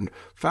important.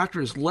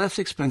 Factor is less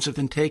expensive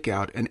than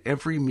takeout, and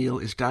every meal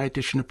is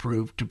dietitian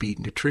approved to be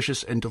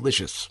nutritious and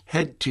delicious.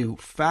 Head to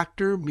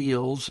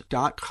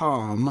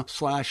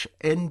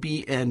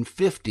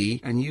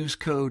factormeals.com/NBN50 and use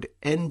code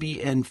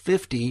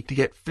NBN50 to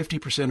get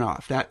 50%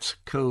 off. That's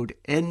code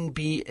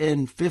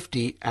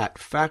NBN50 at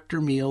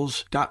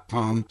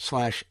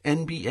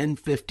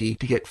factormeals.com/NBN50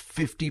 to get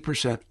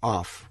 50%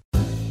 off.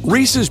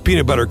 Reese's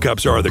peanut butter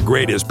cups are the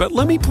greatest, but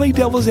let me play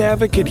devil's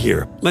advocate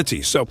here. Let's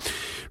see. So,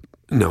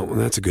 no,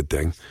 that's a good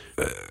thing.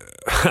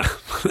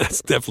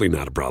 That's definitely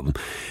not a problem.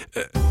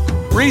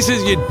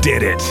 Reese's, you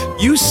did it.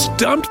 You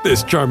stumped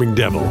this charming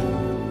devil.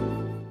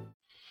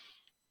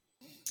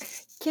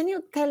 Can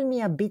you tell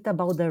me a bit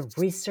about the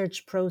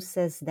research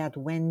process that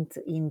went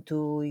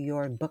into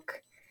your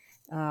book?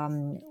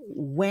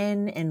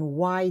 When and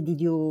why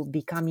did you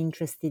become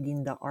interested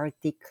in the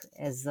Arctic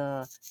as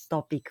a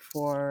topic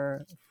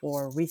for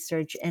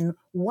research? And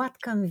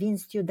what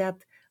convinced you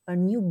that a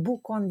new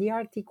book on the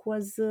Arctic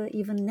was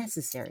even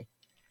necessary?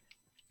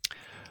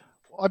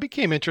 Well, I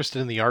became interested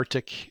in the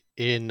Arctic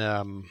in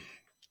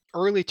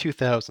early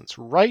 2000s,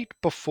 right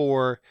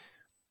before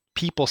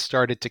people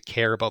started to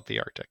care about the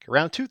Arctic.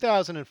 Around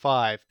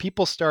 2005,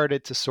 people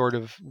started to sort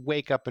of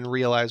wake up and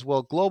realize,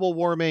 well, global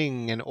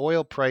warming and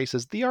oil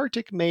prices, the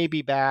Arctic may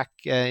be back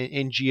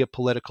in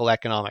geopolitical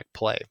economic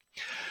play.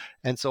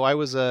 And so I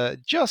was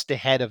just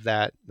ahead of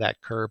that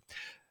curve.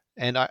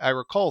 And I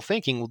recall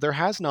thinking, well, there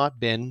has not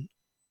been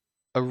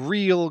a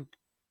real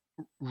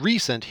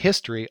recent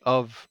history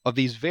of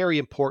these very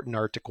important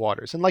Arctic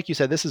waters. And like you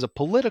said, this is a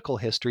political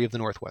history of the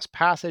Northwest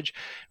Passage,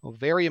 a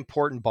very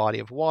important body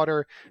of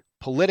water,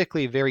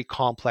 politically very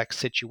complex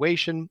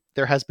situation.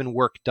 There has been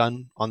work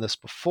done on this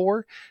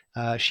before.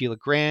 Sheila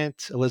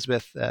Grant,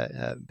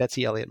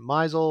 Betsy Elliott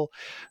Meisel,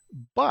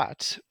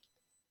 but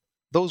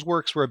those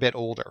works were a bit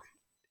older.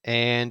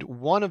 And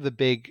one of the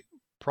big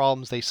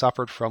problems they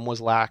suffered from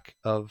was lack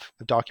of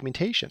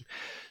documentation.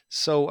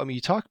 So, I mean,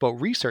 you talk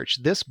about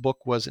research. This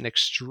book was an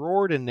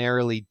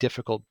extraordinarily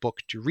difficult book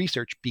to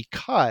research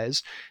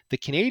because the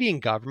Canadian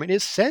government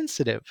is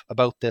sensitive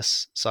about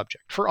this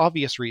subject for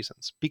obvious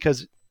reasons,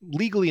 because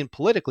legally and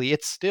politically,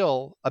 it's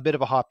still a bit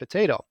of a hot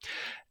potato.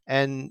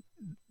 And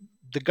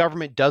the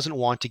government doesn't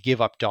want to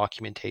give up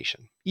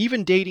documentation.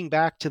 Even dating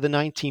back to the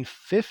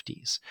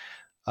 1950s,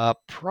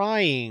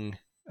 prying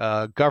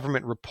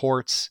government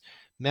reports,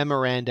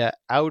 memoranda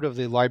out of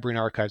the Library and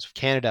Archives of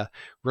Canada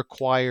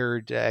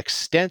required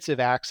extensive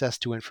access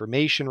to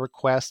information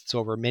requests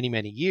over many,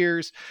 many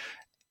years.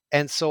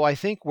 And so I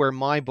think where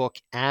my book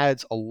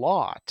adds a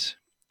lot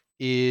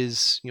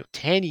is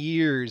 10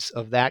 years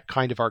of that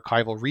kind of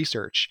archival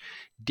research,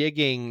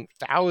 digging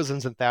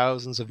thousands and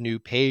thousands of new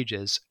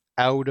pages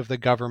out of the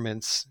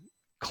government's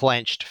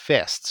clenched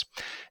fists.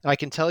 And I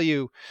can tell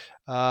you,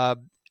 at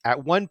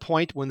one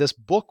point when this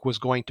book was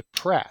going to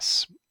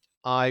press,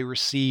 I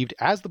received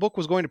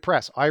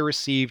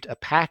a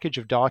package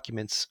of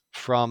documents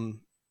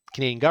from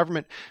Canadian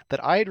government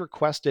that I had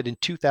requested in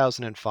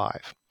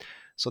 2005.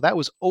 So that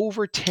was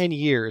over 10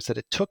 years that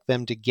it took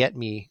them to get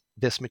me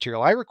this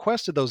material. I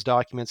requested those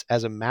documents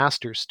as a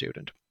master's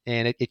student,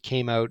 and it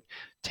came out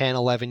 10,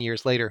 11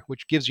 years later,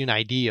 which gives you an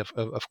idea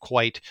of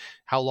quite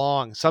how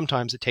long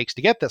sometimes it takes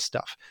to get this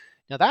stuff.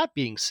 Now, that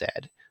being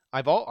said,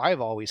 I've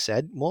always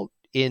said, well,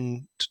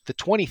 in the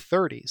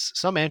 2030s,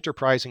 some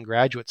enterprising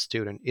graduate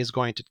student is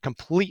going to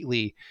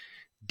completely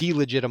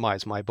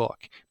delegitimize my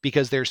book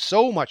because there's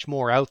so much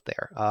more out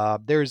there.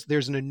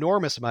 There's an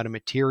enormous amount of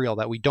material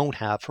that we don't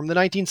have from the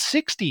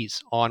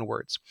 1960s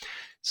onwards.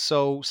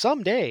 So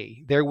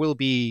someday there will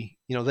be,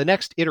 the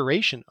next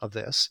iteration of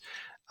this.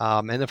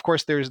 And of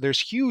course, there's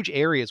huge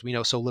areas we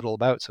know so little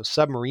about. So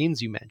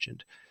submarines, you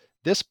mentioned.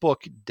 This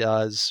book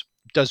does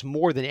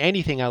more than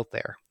anything out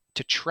there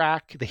to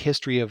track the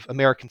history of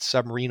American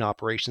submarine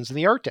operations in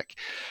the Arctic.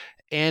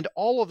 And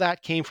all of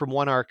that came from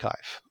one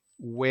archive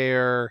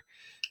where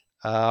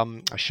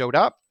I showed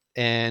up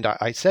and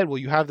I said, well,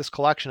 you have this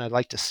collection. I'd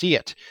like to see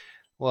it.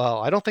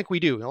 Well, I don't think we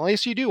do. Well,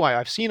 yes, you do.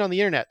 I've seen on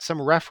the internet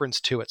some reference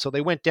to it. So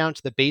they went down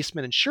to the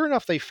basement and sure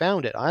enough, they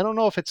found it. I don't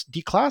know if it's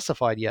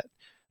declassified yet.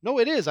 No,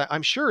 it is.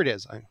 I'm sure it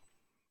is.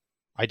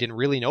 I didn't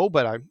really know,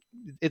 but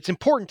it's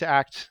important to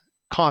act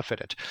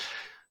confident.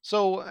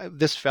 So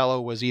this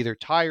fellow was either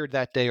tired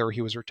that day or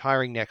he was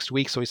retiring next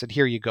week. So he said,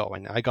 here you go.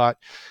 And I got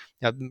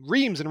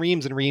reams and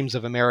reams and reams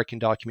of American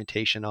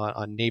documentation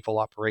on naval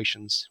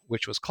operations,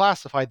 which was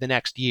classified the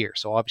next year.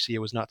 So obviously it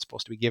was not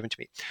supposed to be given to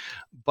me.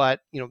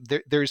 But,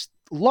 there's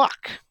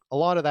luck. A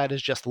lot of that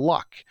is just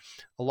luck.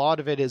 A lot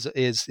of it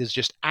is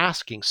just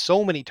asking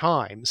so many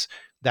times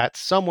that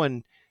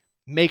someone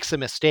makes a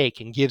mistake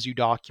and gives you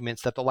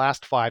documents that the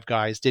last five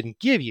guys didn't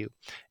give you.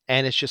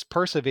 And it's just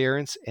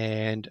perseverance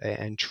and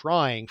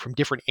trying from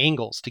different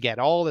angles to get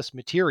all this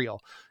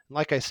material. And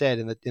like I said,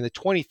 in the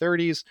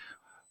 2030s,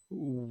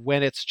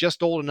 when it's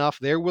just old enough,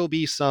 there will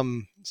be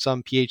some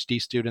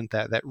PhD student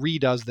that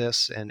redoes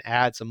this and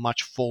adds a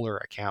much fuller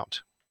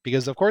account,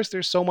 because of course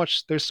there's so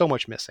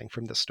much missing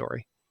from this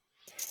story.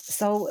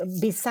 So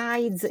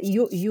besides,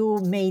 you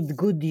made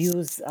good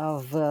use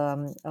of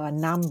a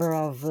number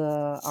of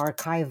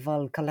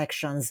archival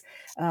collections,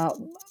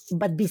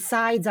 but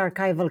besides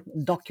archival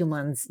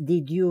documents,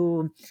 did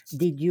you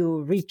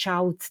reach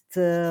out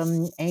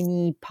to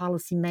any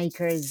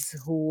policymakers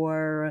who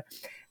were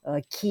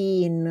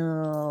key in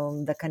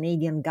the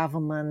Canadian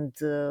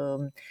government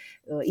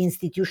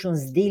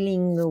institutions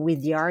dealing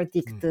with the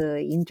Arctic to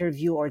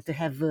interview or to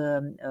have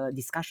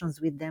discussions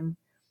with them?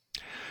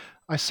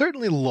 I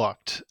certainly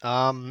looked.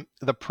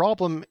 The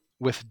problem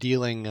with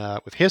dealing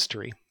with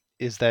history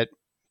is that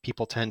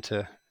people tend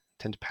to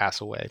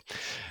pass away,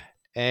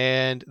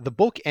 and the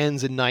book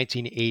ends in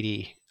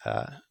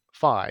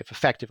 1985.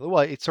 Effectively,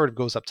 well, it sort of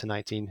goes up to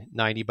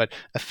 1990, but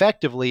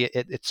effectively,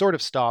 it sort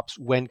of stops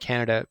when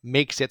Canada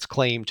makes its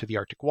claim to the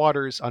Arctic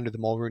waters under the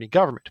Mulroney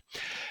government.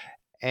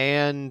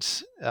 And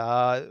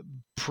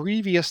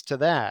previous to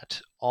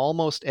that,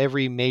 almost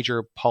every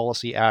major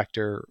policy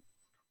actor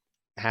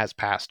has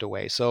passed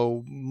away.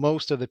 So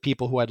most of the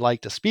people who I'd like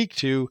to speak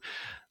to,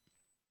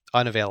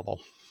 unavailable.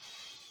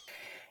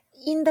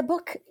 In the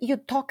book, you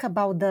talk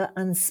about the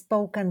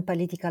unspoken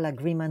political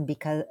agreement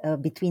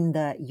between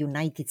the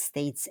United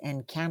States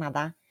and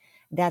Canada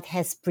that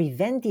has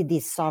prevented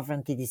this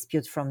sovereignty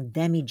dispute from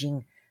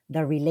damaging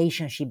the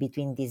relationship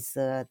between these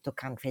two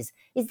countries.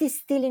 Is this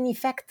still in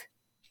effect?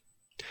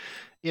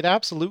 It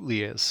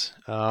absolutely is.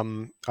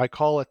 I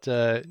call it,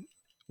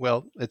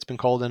 it's been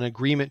called an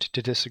agreement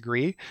to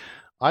disagree.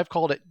 I've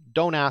called it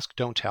don't ask,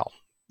 don't tell.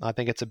 I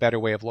think it's a better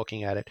way of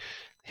looking at it.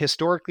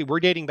 Historically, we're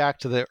dating back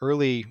to the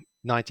early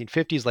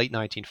 1950s, late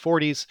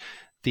 1940s.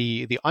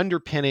 The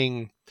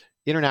underpinning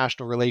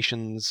international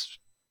relations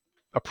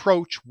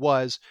approach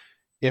was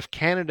if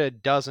Canada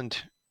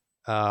doesn't,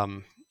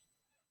 or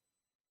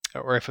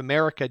if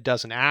America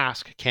doesn't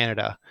ask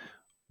Canada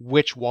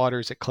which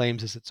waters it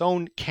claims as its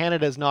own,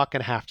 Canada's not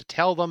going to have to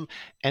tell them,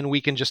 and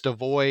we can just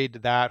avoid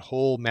that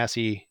whole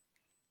messy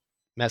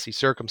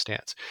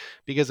circumstance.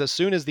 Because as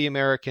soon as the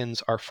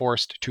Americans are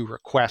forced to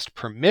request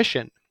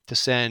permission to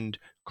send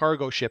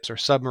cargo ships or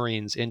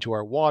submarines into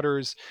our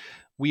waters,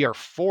 we are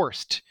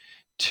forced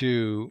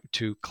to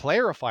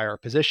clarify our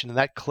position, and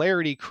that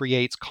clarity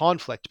creates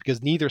conflict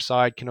because neither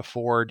side can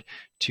afford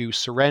to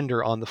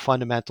surrender on the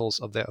fundamentals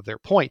of their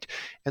point.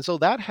 And so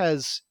that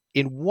has,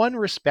 in one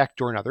respect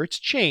or another, it's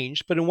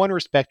changed, but in one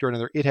respect or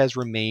another, it has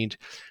remained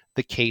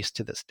the case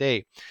to this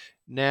day.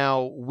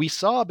 Now, we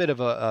saw a bit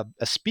of a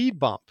speed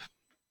bump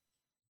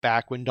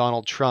back when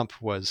Donald Trump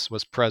was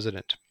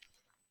president.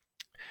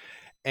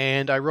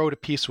 And I wrote a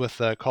piece with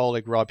a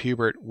colleague, Rob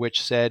Hubert,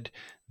 which said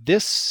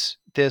this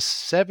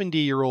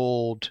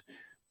 70-year-old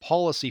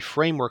policy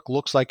framework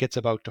looks like it's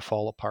about to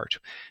fall apart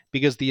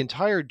because the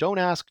entire don't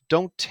ask,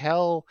 don't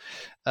tell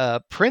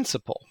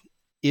principle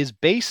is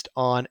based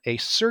on a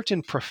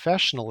certain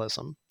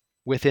professionalism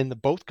within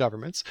both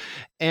governments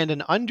and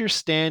an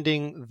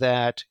understanding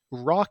that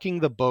rocking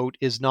the boat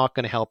is not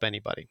going to help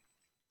anybody.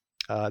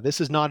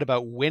 This is not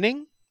about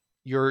winning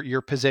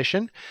your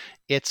position.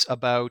 It's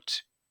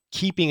about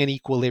keeping an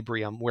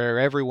equilibrium where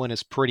everyone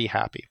is pretty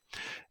happy.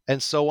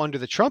 And so under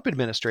the Trump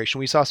administration,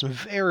 we saw some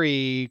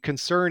very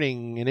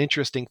concerning and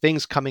interesting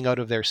things coming out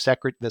of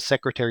the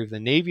Secretary of the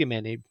Navy, a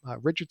man named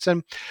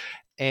Richardson,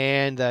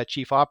 and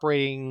chief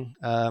operating,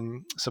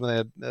 some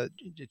of the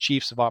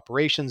chiefs of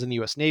operations in the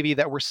U.S. Navy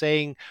that were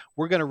saying,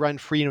 we're going to run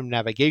freedom of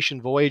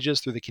navigation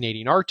voyages through the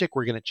Canadian Arctic.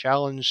 We're going to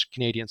challenge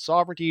Canadian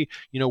sovereignty.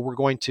 We're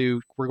going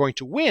to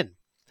win.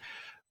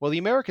 Well, the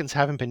Americans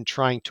haven't been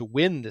trying to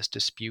win this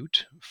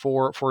dispute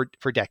for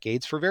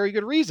decades for very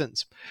good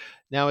reasons.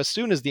 Now, as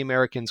soon as the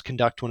Americans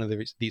conduct one of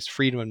these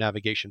freedom of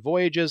navigation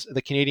voyages,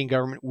 the Canadian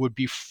government would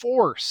be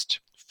forced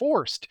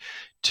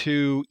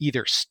to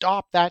either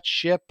stop that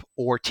ship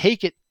or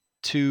take it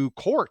to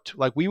court.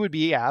 Like we would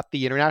be at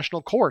the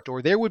international court,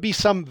 or there would be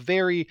some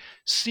very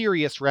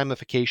serious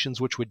ramifications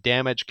which would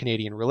damage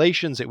Canadian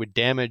relations. It would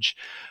damage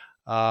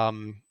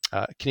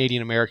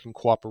Canadian-American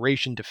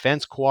cooperation,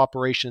 defense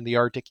cooperation in the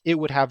Arctic. It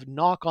would have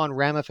knock-on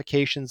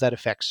ramifications that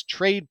affects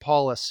trade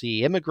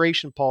policy,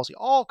 immigration policy,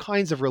 all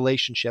kinds of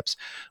relationships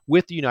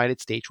with the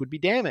United States would be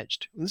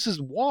damaged. And this is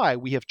why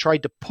we have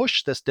tried to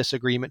push this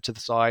disagreement to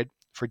the side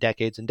for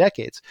decades and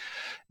decades.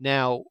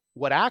 Now,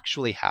 what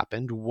actually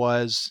happened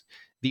was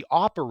the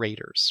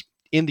operators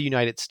in the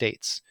United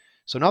States,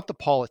 so not the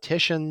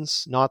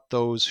politicians, not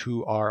those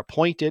who are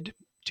appointed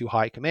to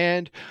high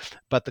command,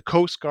 but the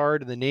Coast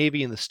Guard and the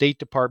Navy and the State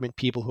Department,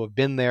 people who have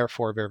been there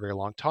for a very, very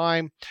long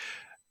time,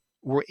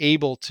 were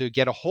able to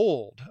get a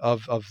hold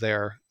of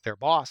their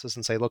bosses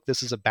and say, look,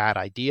 this is a bad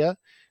idea.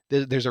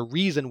 There's a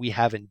reason we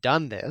haven't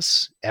done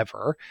this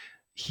ever.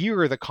 Here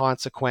are the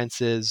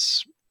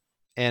consequences.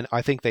 And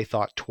I think they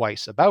thought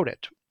twice about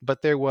it.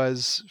 But there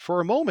was, for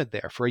a moment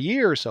there, for a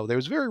year or so, there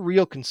was very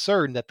real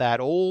concern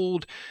that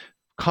old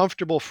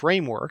comfortable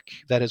framework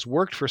that has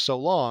worked for so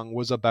long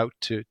was about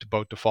to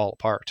fall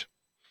apart.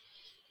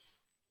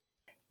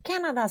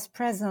 Canada's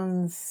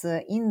presence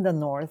in the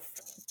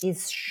north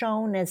is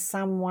shown as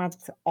somewhat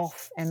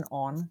off and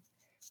on,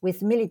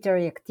 with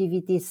military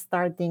activities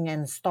starting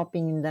and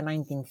stopping in the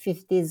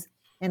 1950s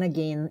and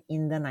again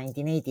in the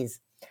 1980s.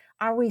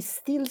 Are we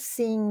still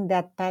seeing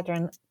that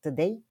pattern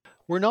today?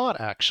 We're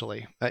not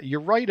actually. You're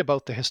right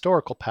about the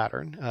historical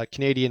pattern.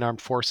 Canadian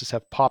armed forces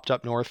have popped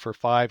up north for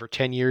 5 or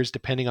 10 years,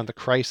 depending on the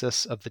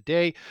crisis of the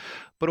day.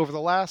 But over the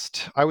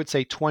last, I would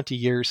say, 20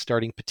 years,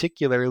 starting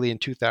particularly in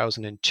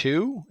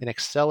 2002 and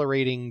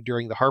accelerating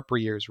during the Harper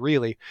years,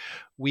 really,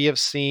 we have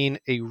seen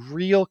a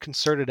real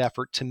concerted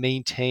effort to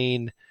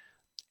maintain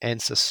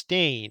and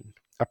sustain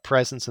a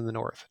presence in the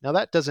north. Now,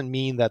 that doesn't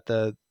mean that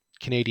the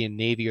Canadian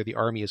Navy or the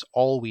Army is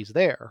always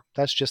there.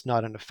 That's just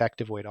not an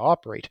effective way to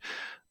operate.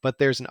 But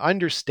there's an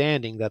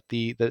understanding that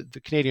the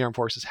Canadian Armed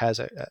Forces has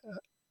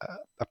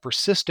a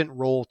persistent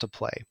role to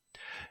play.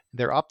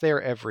 They're up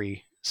there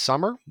every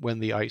summer when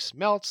the ice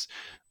melts.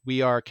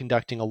 We are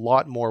conducting a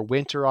lot more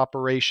winter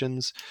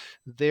operations.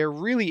 There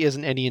really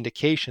isn't any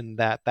indication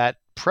that that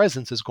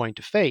presence is going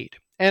to fade.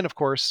 And of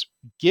course,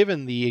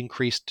 given the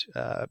increased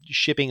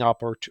shipping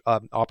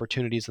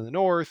opportunities in the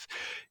north,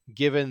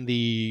 given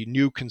the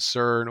new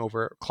concern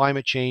over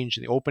climate change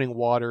and the opening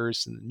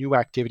waters and the new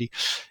activity,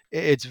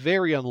 it's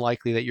very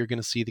unlikely that you're going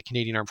to see the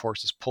Canadian Armed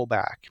Forces pull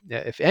back.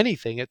 If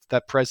anything,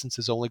 that presence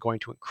is only going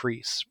to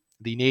increase.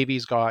 The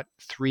Navy's got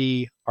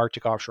 3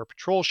 Arctic offshore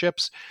patrol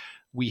ships.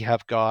 We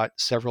have got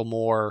several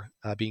more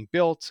being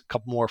built, a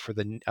couple more for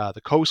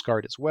the Coast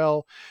Guard as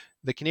well.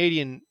 The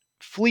Canadian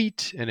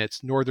fleet and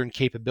its northern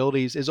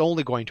capabilities is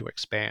only going to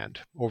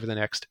expand over the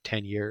next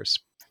 10 years.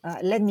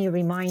 Let me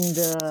remind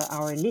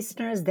our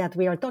listeners that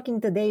we are talking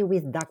today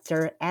with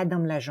Dr.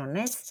 Adam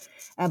Lajeunesse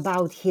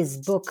about his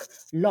book,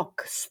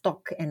 Lock,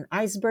 Stock and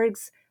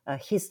Icebergs, A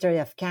History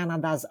of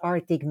Canada's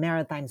Arctic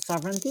Maritime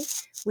Sovereignty,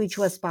 which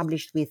was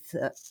published with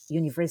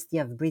University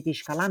of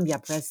British Columbia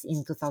Press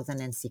in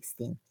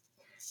 2016.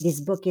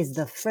 This book is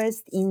the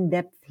first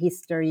in-depth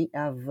history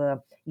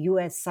of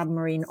U.S.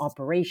 submarine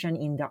operation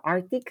in the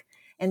Arctic,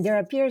 and there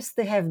appears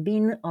to have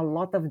been a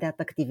lot of that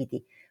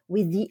activity.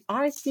 With the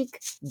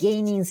Arctic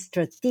gaining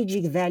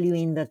strategic value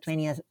in the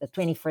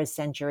 21st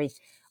century,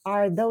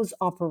 are those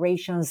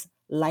operations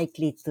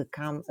likely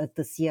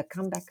to see a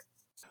comeback?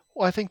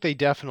 Well, I think they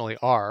definitely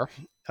are.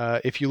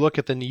 If you look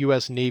at the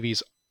U.S.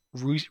 Navy's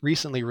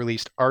recently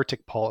released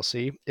Arctic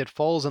policy, it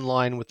falls in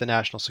line with the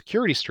national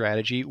security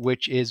strategy,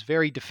 which is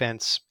very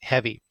defense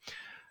heavy.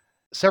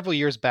 Several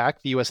years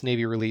back, the U.S.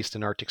 Navy released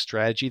an Arctic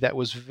strategy that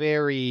was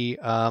very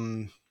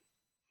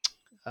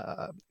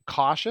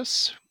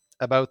cautious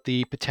about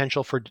the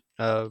potential for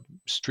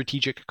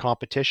strategic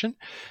competition.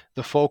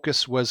 The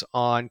focus was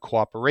on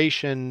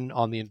cooperation,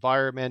 on the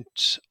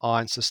environment,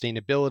 on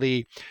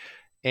sustainability,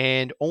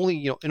 and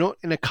only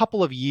in a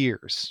couple of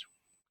years,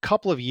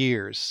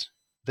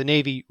 the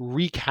Navy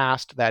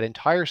recast that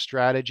entire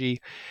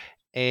strategy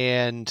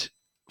and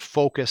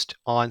focused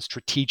on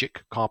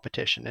strategic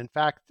competition. In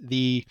fact,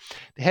 the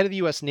head of the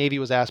U.S. Navy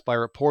was asked by a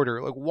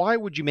reporter, like, why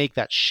would you make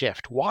that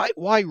shift? Why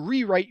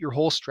rewrite your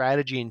whole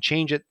strategy and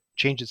change it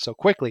so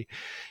quickly?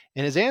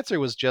 And his answer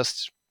was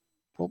just,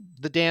 well,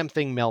 the damn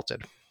thing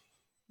melted.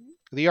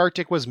 The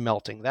Arctic was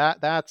melting.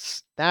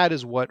 That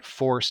is what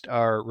forced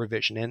our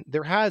revision. And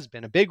there has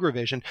been a big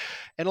revision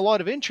and a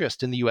lot of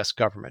interest in the U.S.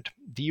 government.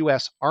 The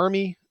U.S.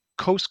 Army,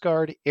 Coast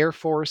Guard, Air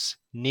Force,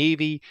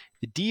 Navy,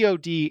 the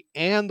DoD,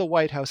 and the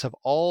White House have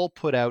all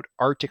put out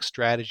Arctic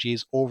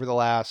strategies over the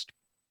last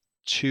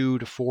 2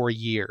 to 4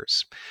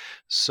 years.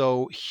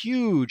 So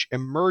huge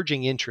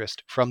emerging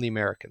interest from the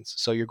Americans.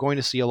 So you're going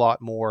to see a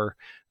lot more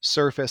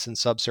surface and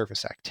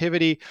subsurface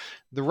activity.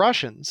 The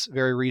Russians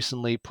very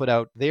recently put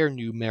out their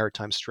new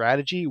maritime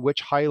strategy,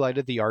 which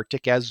highlighted the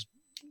Arctic as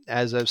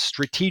a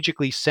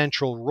strategically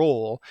central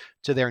role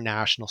to their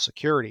national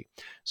security.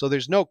 So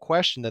there's no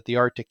question that the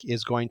Arctic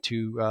is going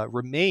to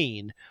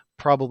remain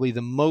probably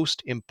the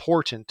most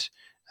important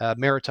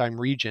maritime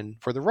region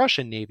for the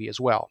Russian Navy as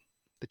well.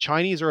 The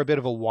Chinese are a bit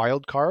of a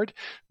wild card.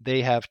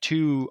 They have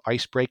 2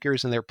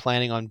 icebreakers and they're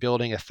planning on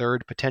building a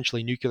third,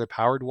 potentially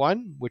nuclear-powered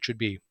one, which would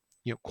be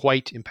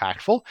quite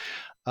impactful.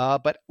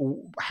 But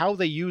how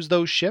they use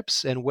those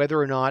ships and whether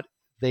or not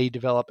they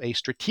develop a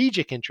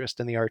strategic interest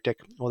in the Arctic,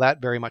 well,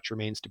 that very much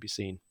remains to be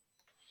seen.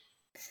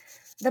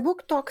 The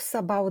book talks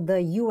about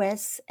the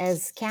US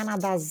as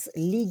Canada's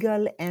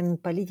legal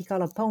and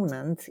political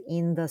opponent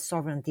in the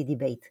sovereignty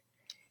debate.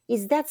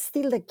 Is that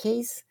still the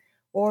case,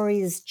 or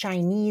is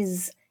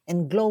Chinese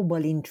and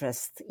global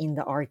interest in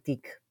the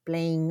Arctic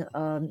playing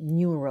a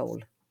new role?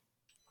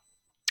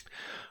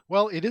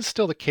 Well, it is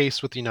still the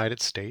case with the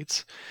United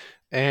States.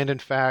 And in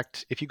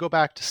fact, if you go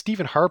back to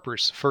Stephen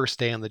Harper's first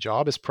day on the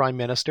job as Prime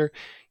Minister,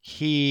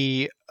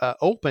 he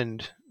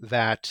opened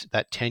that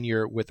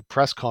tenure with a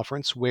press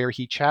conference where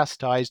he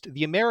chastised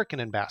the American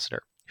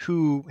ambassador,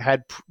 who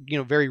had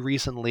very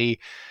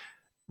recently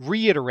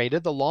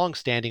reiterated the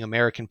long-standing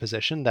American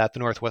position that the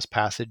Northwest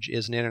Passage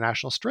is an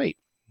international strait.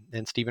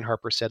 And Stephen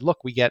Harper said,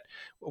 "Look, we get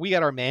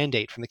our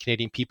mandate from the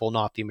Canadian people,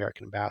 not the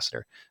American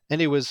ambassador."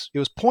 And it was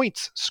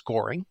points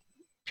scoring.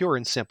 pure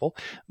and simple,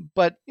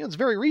 but it's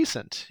very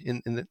recent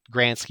in the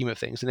grand scheme of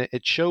things, and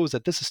it shows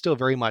that this is still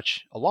very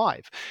much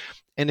alive.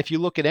 And if you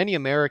look at any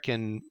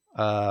American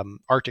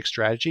Arctic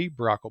strategy,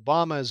 Barack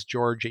Obama's,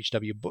 George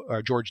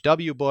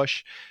W.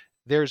 Bush,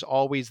 there's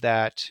always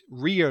that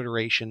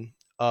reiteration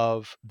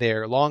of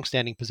their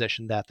longstanding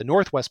position that the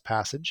Northwest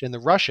Passage and the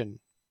Russian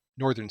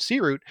Northern Sea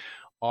Route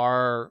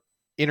are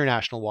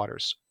international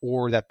waters,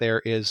 or that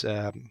there is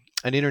an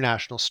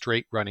international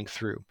strait running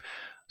through.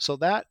 So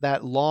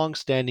that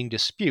long-standing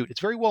dispute, it's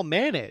very well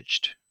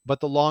managed, but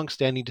the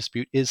long-standing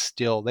dispute is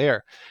still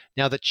there.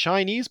 Now, the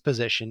Chinese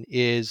position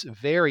is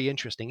very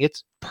interesting.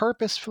 It's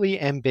purposefully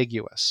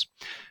ambiguous.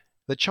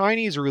 The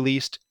Chinese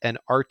released an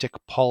Arctic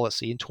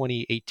policy in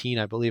 2018,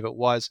 I believe it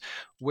was,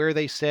 where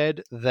they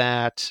said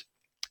that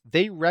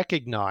they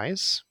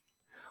recognize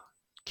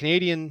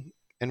Canadian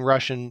and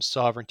Russian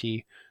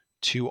sovereignty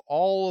to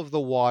all of the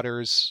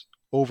waters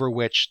over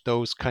which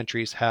those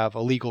countries have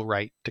a legal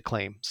right to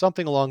claim.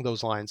 Something along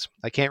those lines.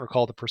 I can't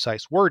recall the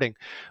precise wording,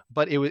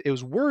 but it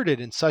was worded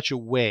in such a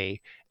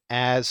way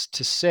as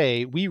to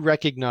say, we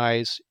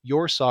recognize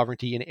your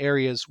sovereignty in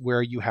areas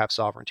where you have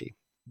sovereignty,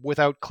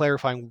 without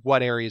clarifying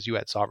what areas you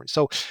had sovereignty.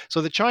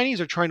 So the Chinese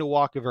are trying to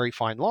walk a very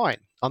fine line.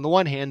 On the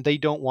one hand, they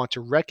don't want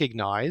to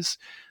recognize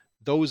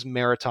those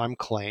maritime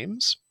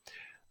claims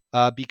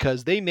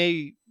because they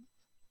may,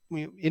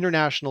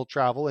 international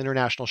travel,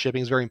 international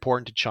shipping is very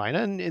important to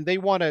China, and they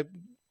want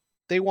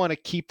to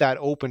keep that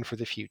open for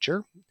the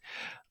future.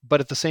 But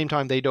at the same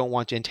time, they don't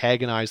want to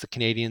antagonize the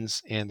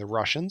Canadians and the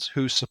Russians,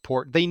 whose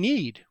support they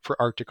need for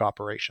Arctic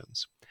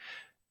operations.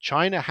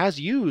 China has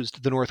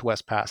used the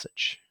Northwest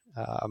Passage.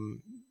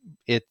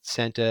 It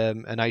sent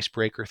an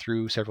icebreaker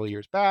through several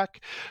years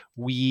back.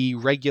 We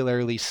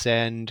regularly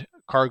send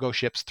cargo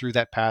ships through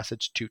that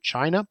passage to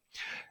China,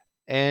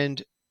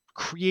 and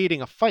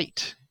creating a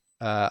fight,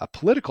 a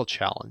political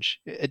challenge,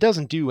 it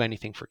doesn't do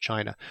anything for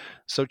China.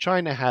 So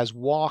China has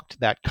walked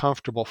that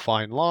comfortable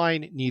fine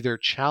line, neither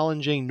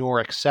challenging nor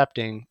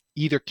accepting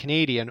either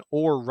Canadian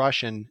or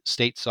Russian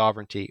state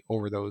sovereignty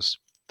over those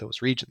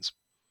regions.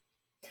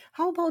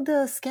 How about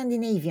the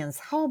Scandinavians?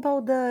 How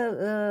about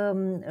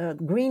the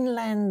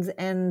Greenland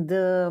and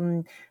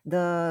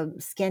the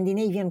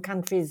Scandinavian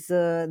countries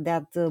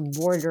that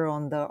border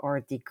on the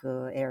Arctic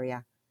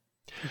area?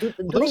 Do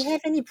they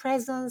have any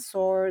presence,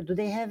 or do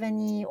they have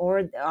any,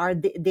 or are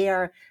they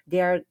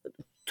are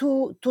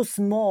too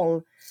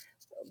small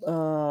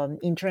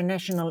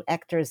international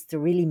actors to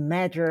really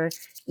matter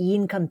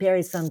in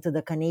comparison to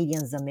the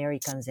Canadians,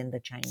 Americans, and the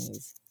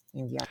Chinese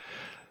in the Arctic?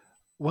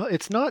 Well,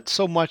 it's not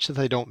so much that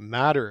they don't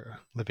matter,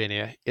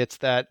 Lavinia. It's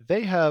that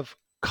they have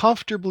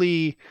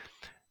comfortably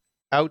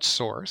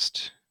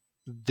outsourced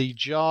the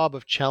job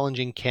of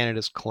challenging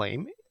Canada's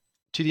claim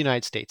to the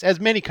United States, as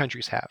many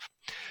countries have.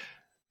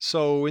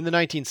 So in the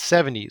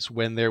 1970s,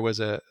 when there was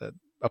a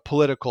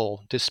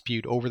political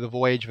dispute over the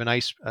voyage of an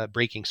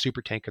ice-breaking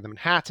supertanker, the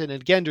Manhattan,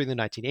 and again during the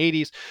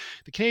 1980s,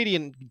 the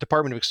Canadian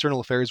Department of External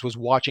Affairs was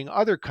watching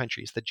other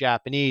countries, the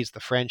Japanese,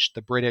 the French,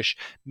 the British,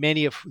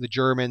 many of the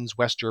Germans,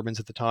 West Germans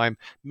at the time,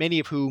 many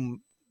of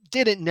whom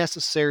didn't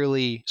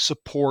necessarily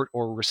support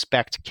or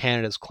respect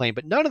Canada's claim.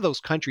 But none of those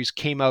countries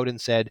came out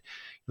and said,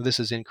 this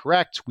is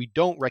incorrect, we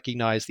don't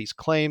recognize these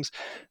claims,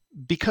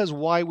 because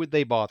why would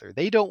they bother?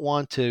 They don't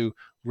want to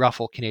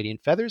ruffle Canadian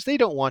feathers. They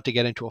don't want to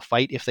get into a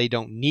fight if they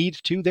don't need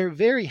to. They're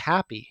very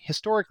happy.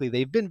 Historically,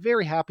 they've been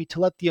very happy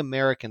to let the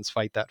Americans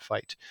fight that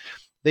fight.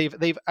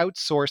 They've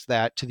outsourced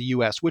that to the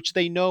U.S., which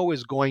they know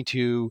is going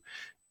to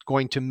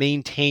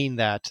maintain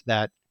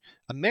that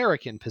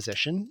American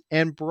position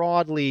and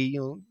broadly,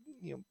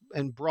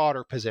 and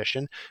broader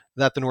position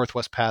that the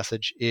Northwest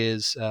Passage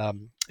is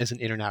an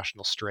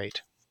international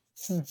strait.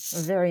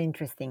 Very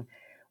interesting.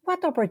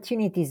 What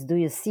opportunities do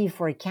you see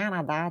for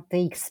Canada to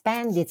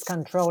expand its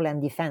control and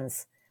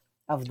defense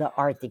of the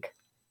Arctic?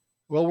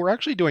 Well, we're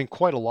actually doing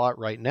quite a lot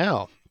right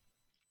now.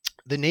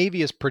 The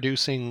Navy is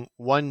producing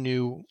one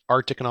new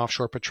Arctic and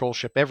offshore patrol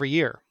ship every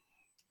year.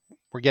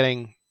 We're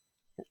getting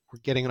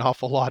an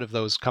awful lot of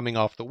those coming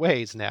off the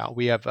ways now.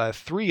 We have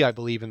 3, I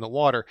believe, in the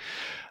water.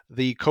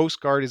 The Coast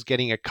Guard is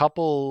getting a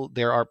couple.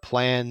 There are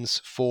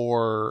plans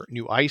for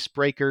new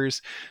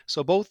icebreakers.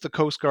 So both the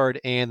Coast Guard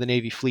and the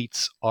Navy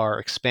fleets are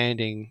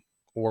expanding,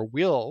 or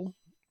will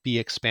be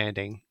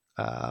expanding,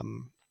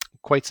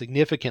 quite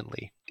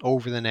significantly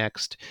over the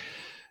next,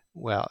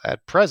 well,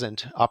 at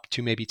present, up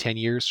to maybe 10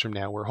 years from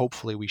now, where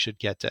hopefully we should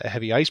get a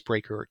heavy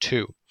icebreaker or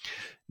 2.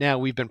 Now,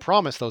 we've been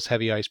promised those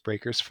heavy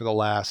icebreakers for the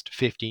last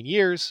 15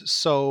 years,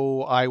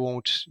 so I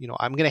won't,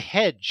 I'm going to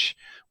hedge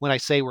when I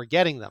say we're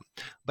getting them.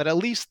 But at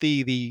least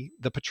the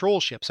patrol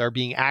ships are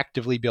being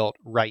actively built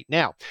right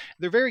now.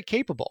 They're very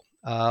capable.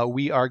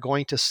 We are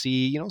going to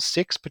see,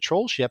 6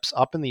 patrol ships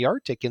up in the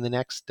Arctic in the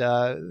next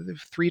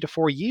 3 to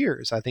 4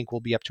 years. I think we'll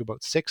be up to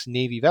about 6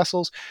 Navy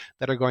vessels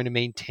that are going to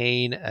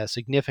maintain a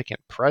significant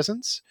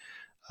presence,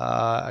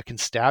 a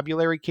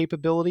constabulary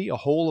capability, a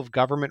whole of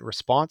government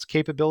response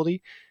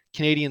capability,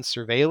 Canadian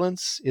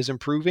surveillance is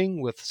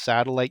improving with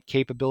satellite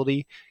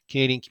capability,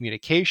 Canadian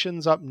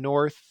communications up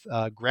north,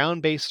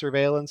 ground-based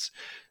surveillance.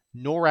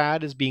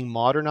 NORAD is being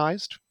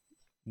modernized.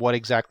 What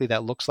exactly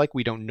that looks like,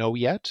 we don't know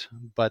yet,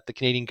 but the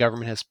Canadian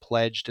government has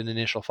pledged an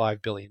initial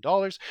 $5 billion.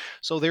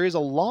 So there is a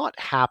lot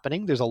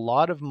happening. There's a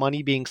lot of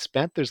money being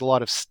spent. There's a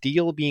lot of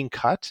steel being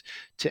cut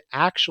to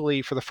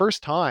actually, for the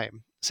first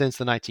time since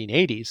the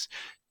 1980s,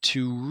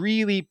 to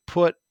really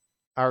put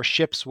our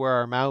ships where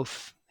our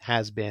mouth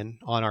has been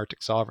on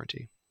Arctic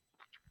sovereignty.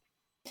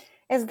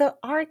 As the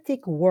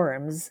Arctic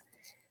warms,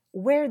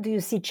 where do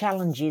you see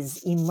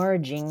challenges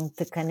emerging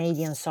to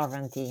Canadian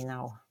sovereignty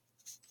now?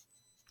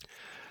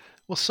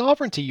 Well,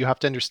 sovereignty, you have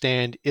to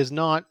understand, is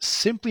not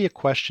simply a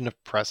question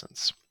of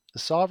presence.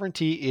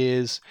 Sovereignty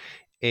is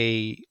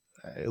a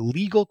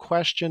legal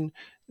question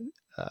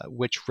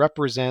which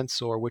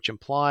represents or which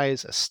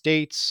implies a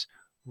state's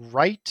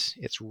right,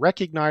 its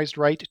recognized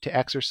right to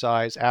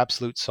exercise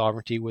absolute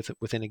sovereignty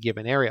within a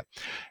given area.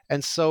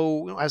 And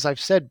so, as I've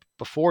said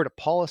before to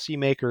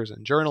policymakers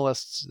and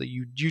journalists, that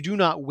you do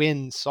not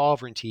win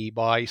sovereignty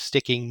by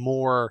sticking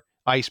more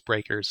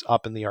icebreakers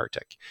up in the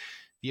Arctic.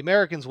 The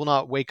Americans will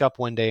not wake up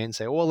one day and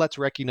say, well, let's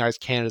recognize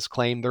Canada's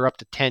claim. They're up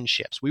to 10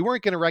 ships. We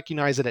weren't going to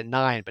recognize it at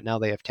 9, but now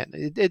they have 10.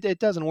 It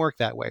doesn't work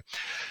that way.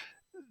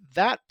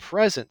 That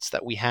presence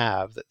that we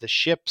have, the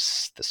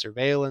ships, the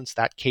surveillance,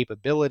 that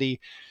capability,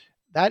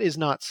 that is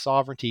not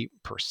sovereignty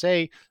per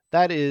se.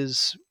 That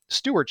is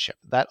stewardship.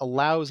 That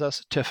allows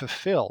us to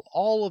fulfill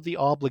all of the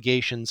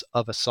obligations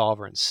of a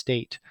sovereign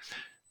state.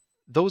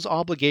 Those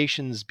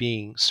obligations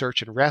being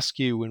search and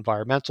rescue,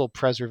 environmental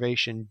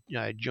preservation,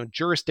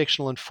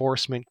 jurisdictional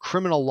enforcement,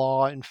 criminal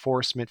law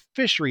enforcement,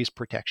 fisheries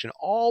protection,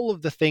 all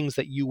of the things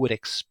that you would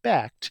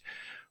expect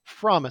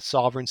from a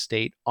sovereign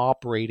state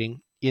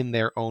operating in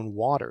their own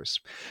waters.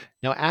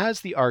 Now,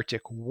 as the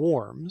Arctic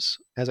warms,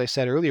 as I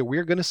said earlier,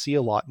 we're going to see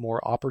a lot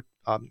more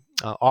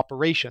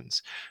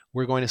operations.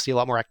 We're going to see a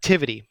lot more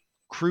activity,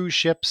 cruise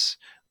ships,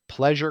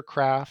 pleasure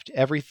craft,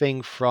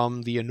 everything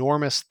from the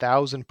enormous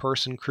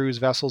 1,000-person cruise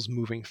vessels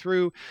moving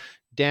through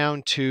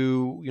down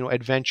to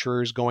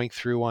adventurers going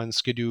through on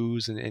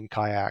skidoos and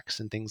kayaks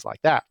and things like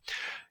that.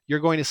 You're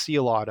going to see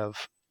a lot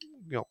of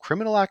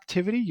criminal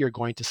activity. You're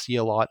going to see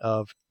a lot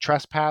of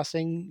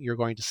trespassing. You're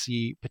going to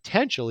see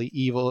potentially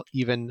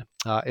even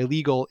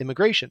illegal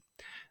immigration.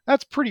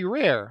 That's pretty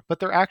rare, but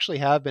there actually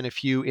have been a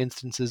few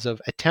instances of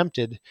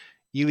attempted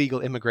illegal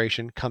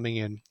immigration coming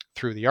in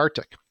through the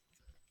Arctic.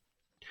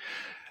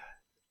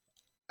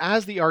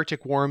 As the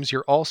Arctic warms,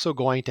 you're also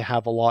going to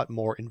have a lot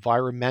more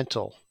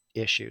environmental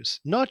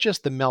issues, not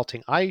just the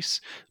melting ice,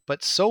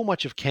 but so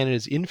much of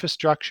Canada's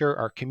infrastructure,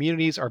 our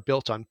communities are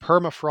built on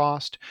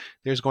permafrost.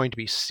 There's going to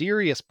be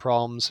serious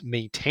problems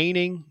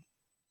maintaining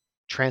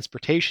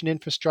transportation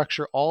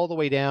infrastructure all the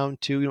way down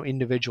to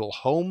individual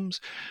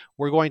homes.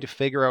 We're going to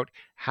figure out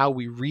how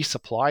we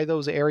resupply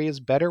those areas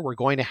better. We're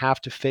going to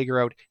have to figure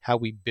out how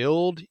we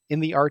build in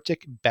the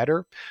Arctic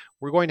better.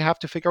 We're going to have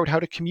to figure out how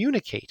to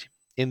communicate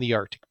in the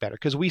Arctic better,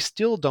 because we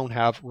still don't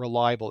have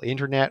reliable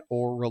internet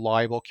or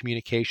reliable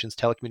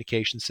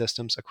telecommunications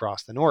systems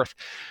across the north.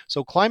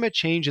 So climate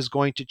change is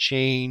going to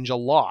change a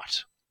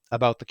lot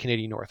about the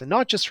Canadian North, and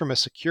not just from a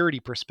security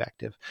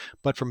perspective,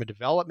 but from a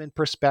development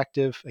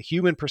perspective, a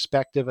human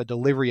perspective, a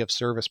delivery of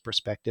service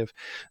perspective.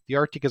 The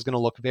Arctic is going to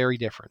look very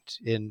different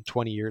in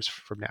 20 years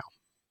from now.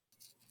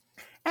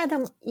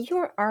 Adam,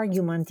 your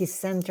argument is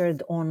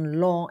centered on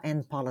law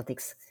and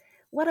politics.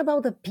 What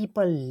about the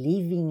people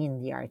living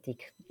in the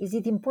Arctic? Is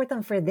it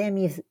important for them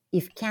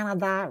if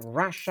Canada,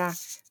 Russia,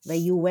 the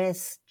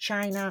US,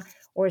 China,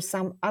 or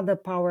some other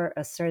power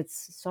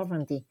asserts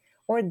sovereignty?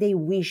 Or they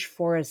wish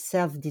for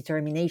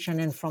self-determination,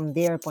 and from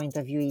their point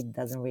of view, it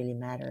doesn't really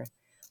matter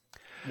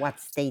what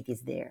state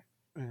is there?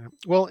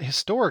 Well,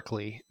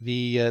 historically,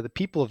 the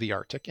people of the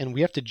Arctic, and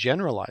we have to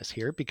generalize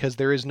here because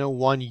there is no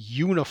one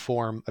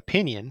uniform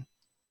opinion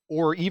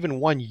or even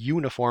one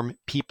uniform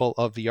people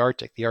of the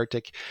Arctic. The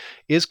Arctic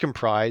is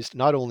comprised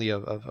not only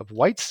of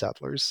white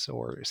settlers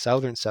or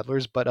southern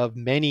settlers, but of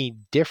many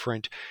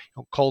different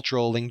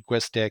cultural,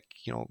 linguistic,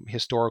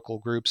 historical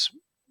groups,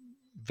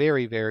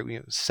 very,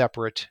 very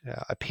separate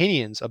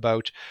opinions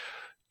about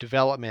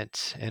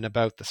development and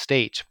about the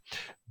state.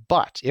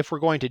 But if we're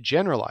going to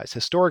generalize,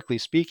 historically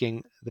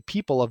speaking, the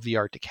people of the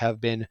Arctic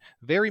have been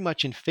very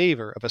much in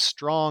favor of a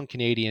strong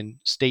Canadian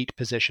state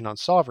position on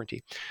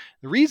sovereignty.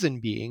 The reason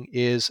being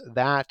is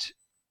that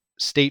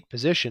state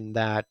position,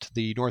 that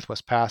the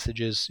Northwest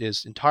Passage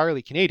is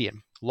entirely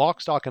Canadian,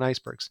 lock, stock, and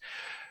icebergs.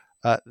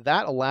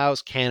 That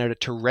allows Canada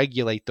to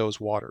regulate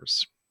those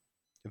waters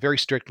very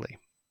strictly.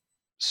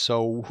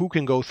 So who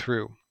can go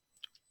through?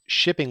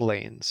 Shipping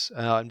lanes,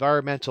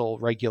 environmental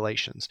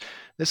regulations.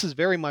 This is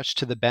very much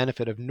to the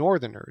benefit of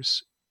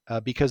Northerners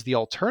because the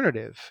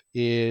alternative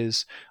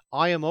is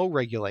IMO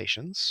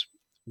regulations,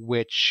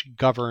 which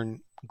govern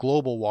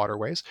global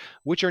waterways,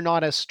 which are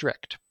not as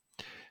strict.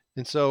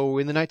 And so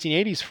in the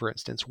 1980s, for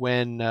instance,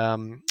 when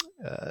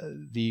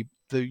the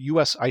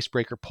U.S.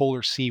 icebreaker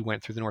Polar Sea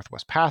went through the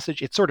Northwest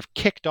Passage, it sort of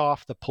kicked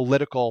off the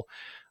political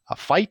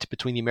fight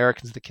between the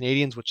Americans and the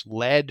Canadians, which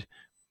led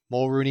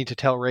Mulrooney to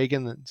tell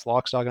Reagan that it's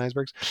lock, stock, and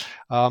icebergs.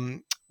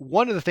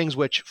 One of the things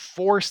which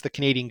forced the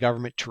Canadian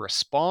government to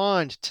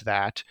respond to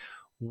that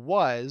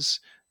was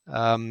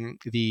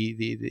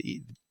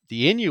the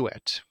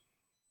Inuit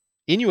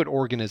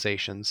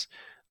organizations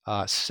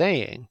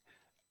saying,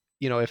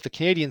 if the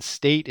Canadian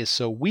state is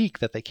so weak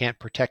that they can't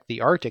protect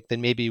the Arctic,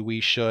 then maybe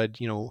we should,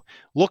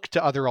 look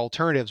to other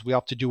alternatives. We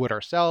have to do it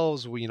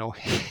ourselves.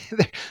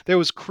 There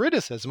was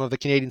criticism of the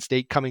Canadian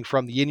state coming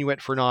from the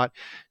Inuit for not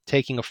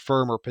taking a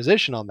firmer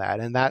position on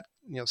that. And that,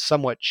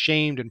 somewhat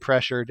shamed and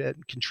pressured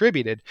and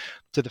contributed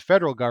to the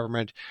federal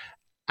government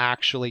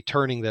actually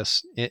turning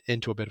this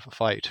into a bit of a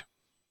fight.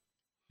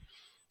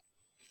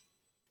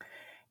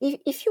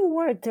 If you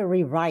were to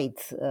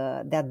rewrite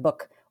that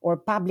book or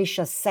publish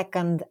a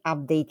second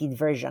updated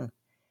version,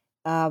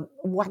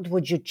 what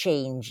would you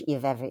change,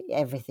 if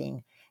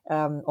everything,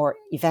 or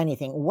if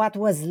anything? What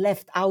was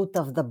left out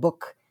of the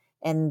book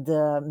and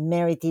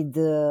merited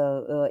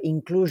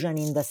inclusion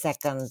in the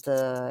second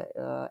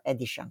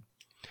edition?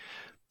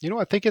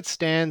 I think it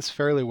stands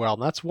fairly well.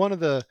 And that's one of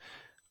the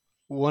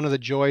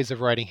joys of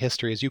writing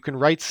history, is you can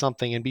write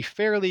something and be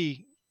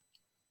fairly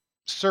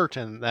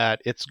certain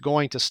that it's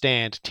going to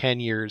stand 10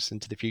 years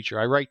into the future.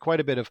 I write quite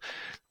a bit of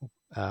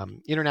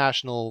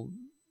international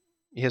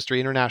history,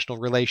 international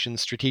relations,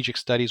 strategic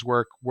studies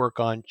work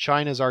on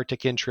China's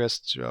Arctic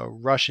interests,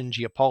 Russian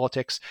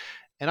geopolitics,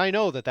 and I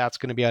know that that's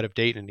going to be out of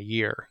date in a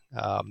year.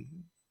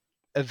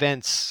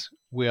 Events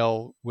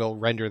will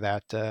render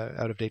that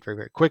out of date very,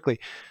 very quickly.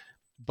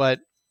 But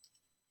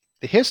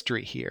the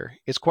history here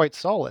is quite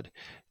solid.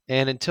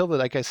 And until,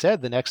 like I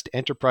said, the next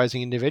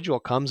enterprising individual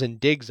comes and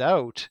digs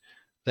out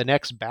the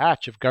next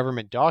batch of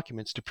government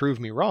documents to prove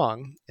me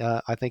wrong,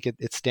 I think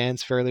it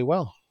stands fairly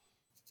well.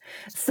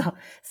 So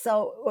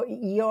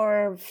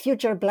your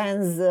future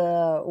plans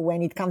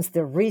when it comes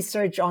to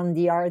research on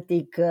the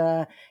Arctic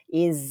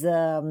is,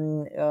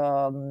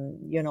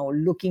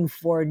 looking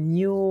for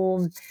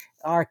new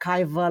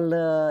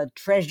archival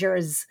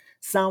treasures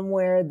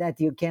somewhere that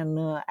you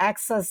can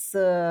access,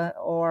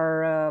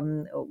 or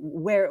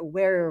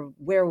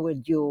where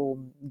would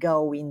you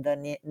go in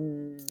the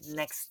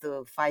next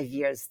 5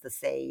 years, to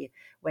say,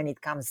 when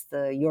it comes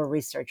to your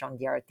research on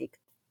the Arctic?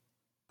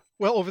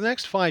 Well, over the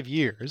next 5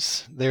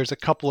 years, there's a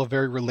couple of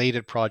very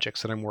related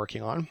projects that I'm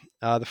working on.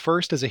 The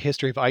first is a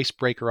history of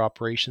icebreaker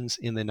operations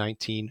in the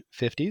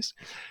 1950s.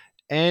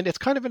 And it's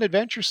kind of an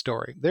adventure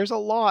story. There's a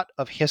lot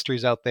of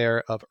histories out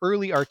there of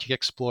early Arctic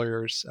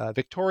explorers,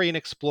 Victorian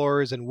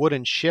explorers and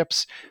wooden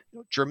ships,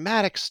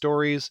 dramatic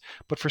stories.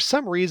 But for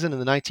some reason in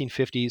the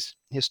 1950s,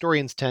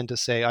 historians tend to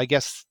say, I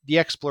guess the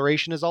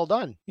exploration is all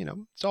done.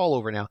 It's all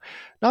over now.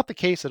 Not the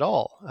case at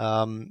all.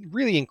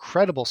 Really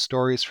incredible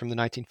stories from the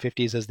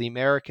 1950s as the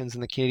Americans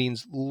and the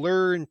Canadians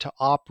learned to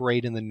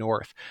operate in the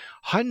North.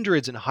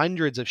 Hundreds and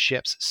hundreds of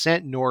ships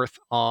sent north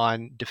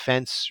on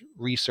defense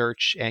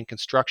research and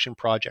construction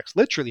projects,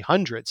 literally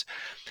hundreds.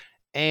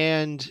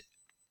 And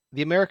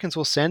the Americans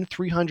will send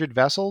 300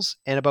 vessels,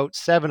 and about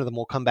 7 of them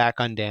will come back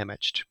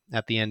undamaged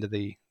at the end of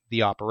the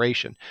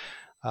operation.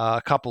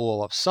 A couple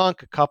will have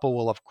sunk, a couple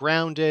will have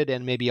grounded,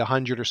 and maybe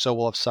 100 or so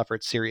will have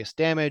suffered serious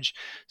damage.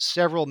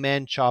 Several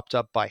men chopped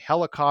up by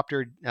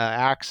helicopter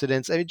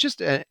accidents. I mean, just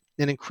an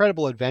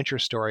incredible adventure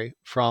story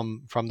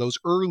from those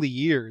early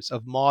years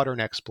of modern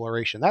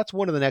exploration. That's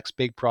one of the next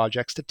big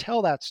projects, to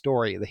tell that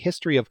story, the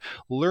history of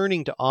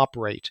learning to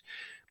operate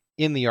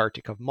in the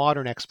Arctic, of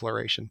modern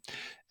exploration.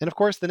 And of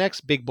course, the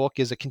next big book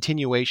is a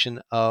continuation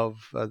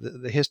of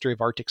the history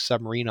of Arctic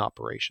submarine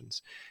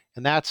operations.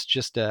 And that's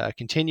just a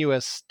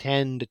continuous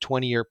 10 to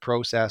 20 year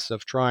process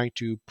of trying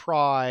to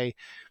pry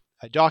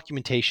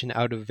documentation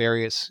out of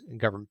various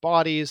government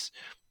bodies.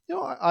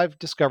 I've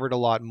discovered a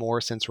lot more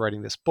since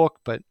writing this book,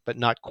 but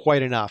not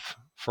quite enough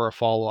for a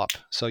follow-up.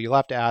 So you'll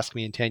have to ask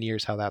me in 10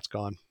 years how that's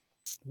gone.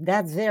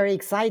 That's very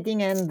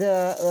exciting, and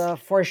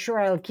for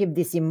sure I'll keep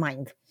this in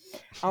mind.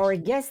 Our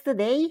guest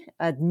today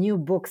at New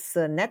Books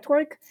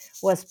Network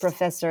was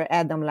Professor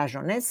Adam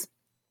Lajones,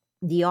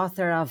 the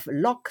author of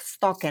Lock,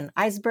 Stock, and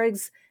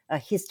Icebergs, A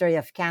History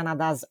of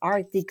Canada's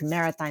Arctic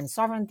Maritime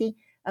Sovereignty,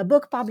 a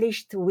book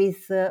published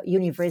with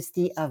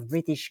University of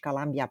British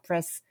Columbia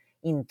Press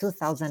in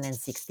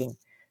 2016.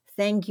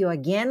 Thank you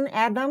again,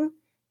 Adam,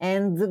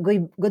 and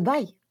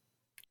goodbye.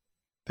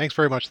 Thanks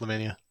very much,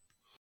 Lavinia.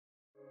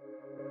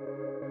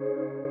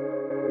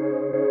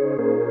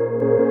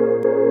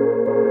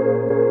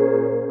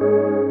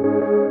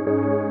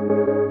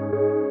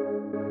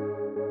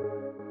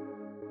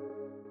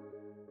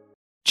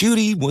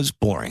 Judy was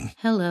boring.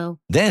 Hello.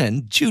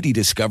 Then Judy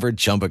discovered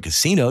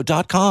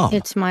ChumbaCasino.com.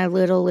 It's my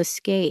little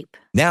escape.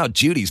 Now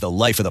Judy's the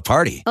life of the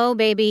party. Oh,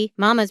 baby,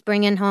 mama's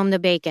bringing home the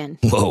bacon.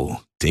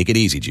 Whoa, take it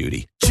easy,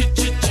 Judy.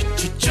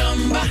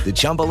 The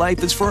Chumba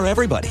life is for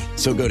everybody.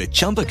 So go to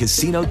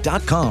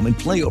ChumbaCasino.com and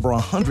play over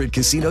 100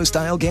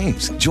 casino-style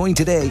games. Join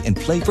today and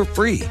play for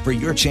free for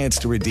your chance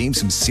to redeem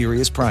some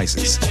serious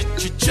prizes.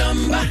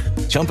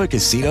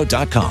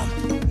 ChumbaCasino.com.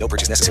 No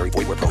purchase necessary.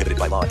 Void where prohibited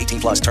by law.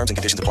 18+ terms and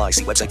conditions apply.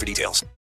 See website for details.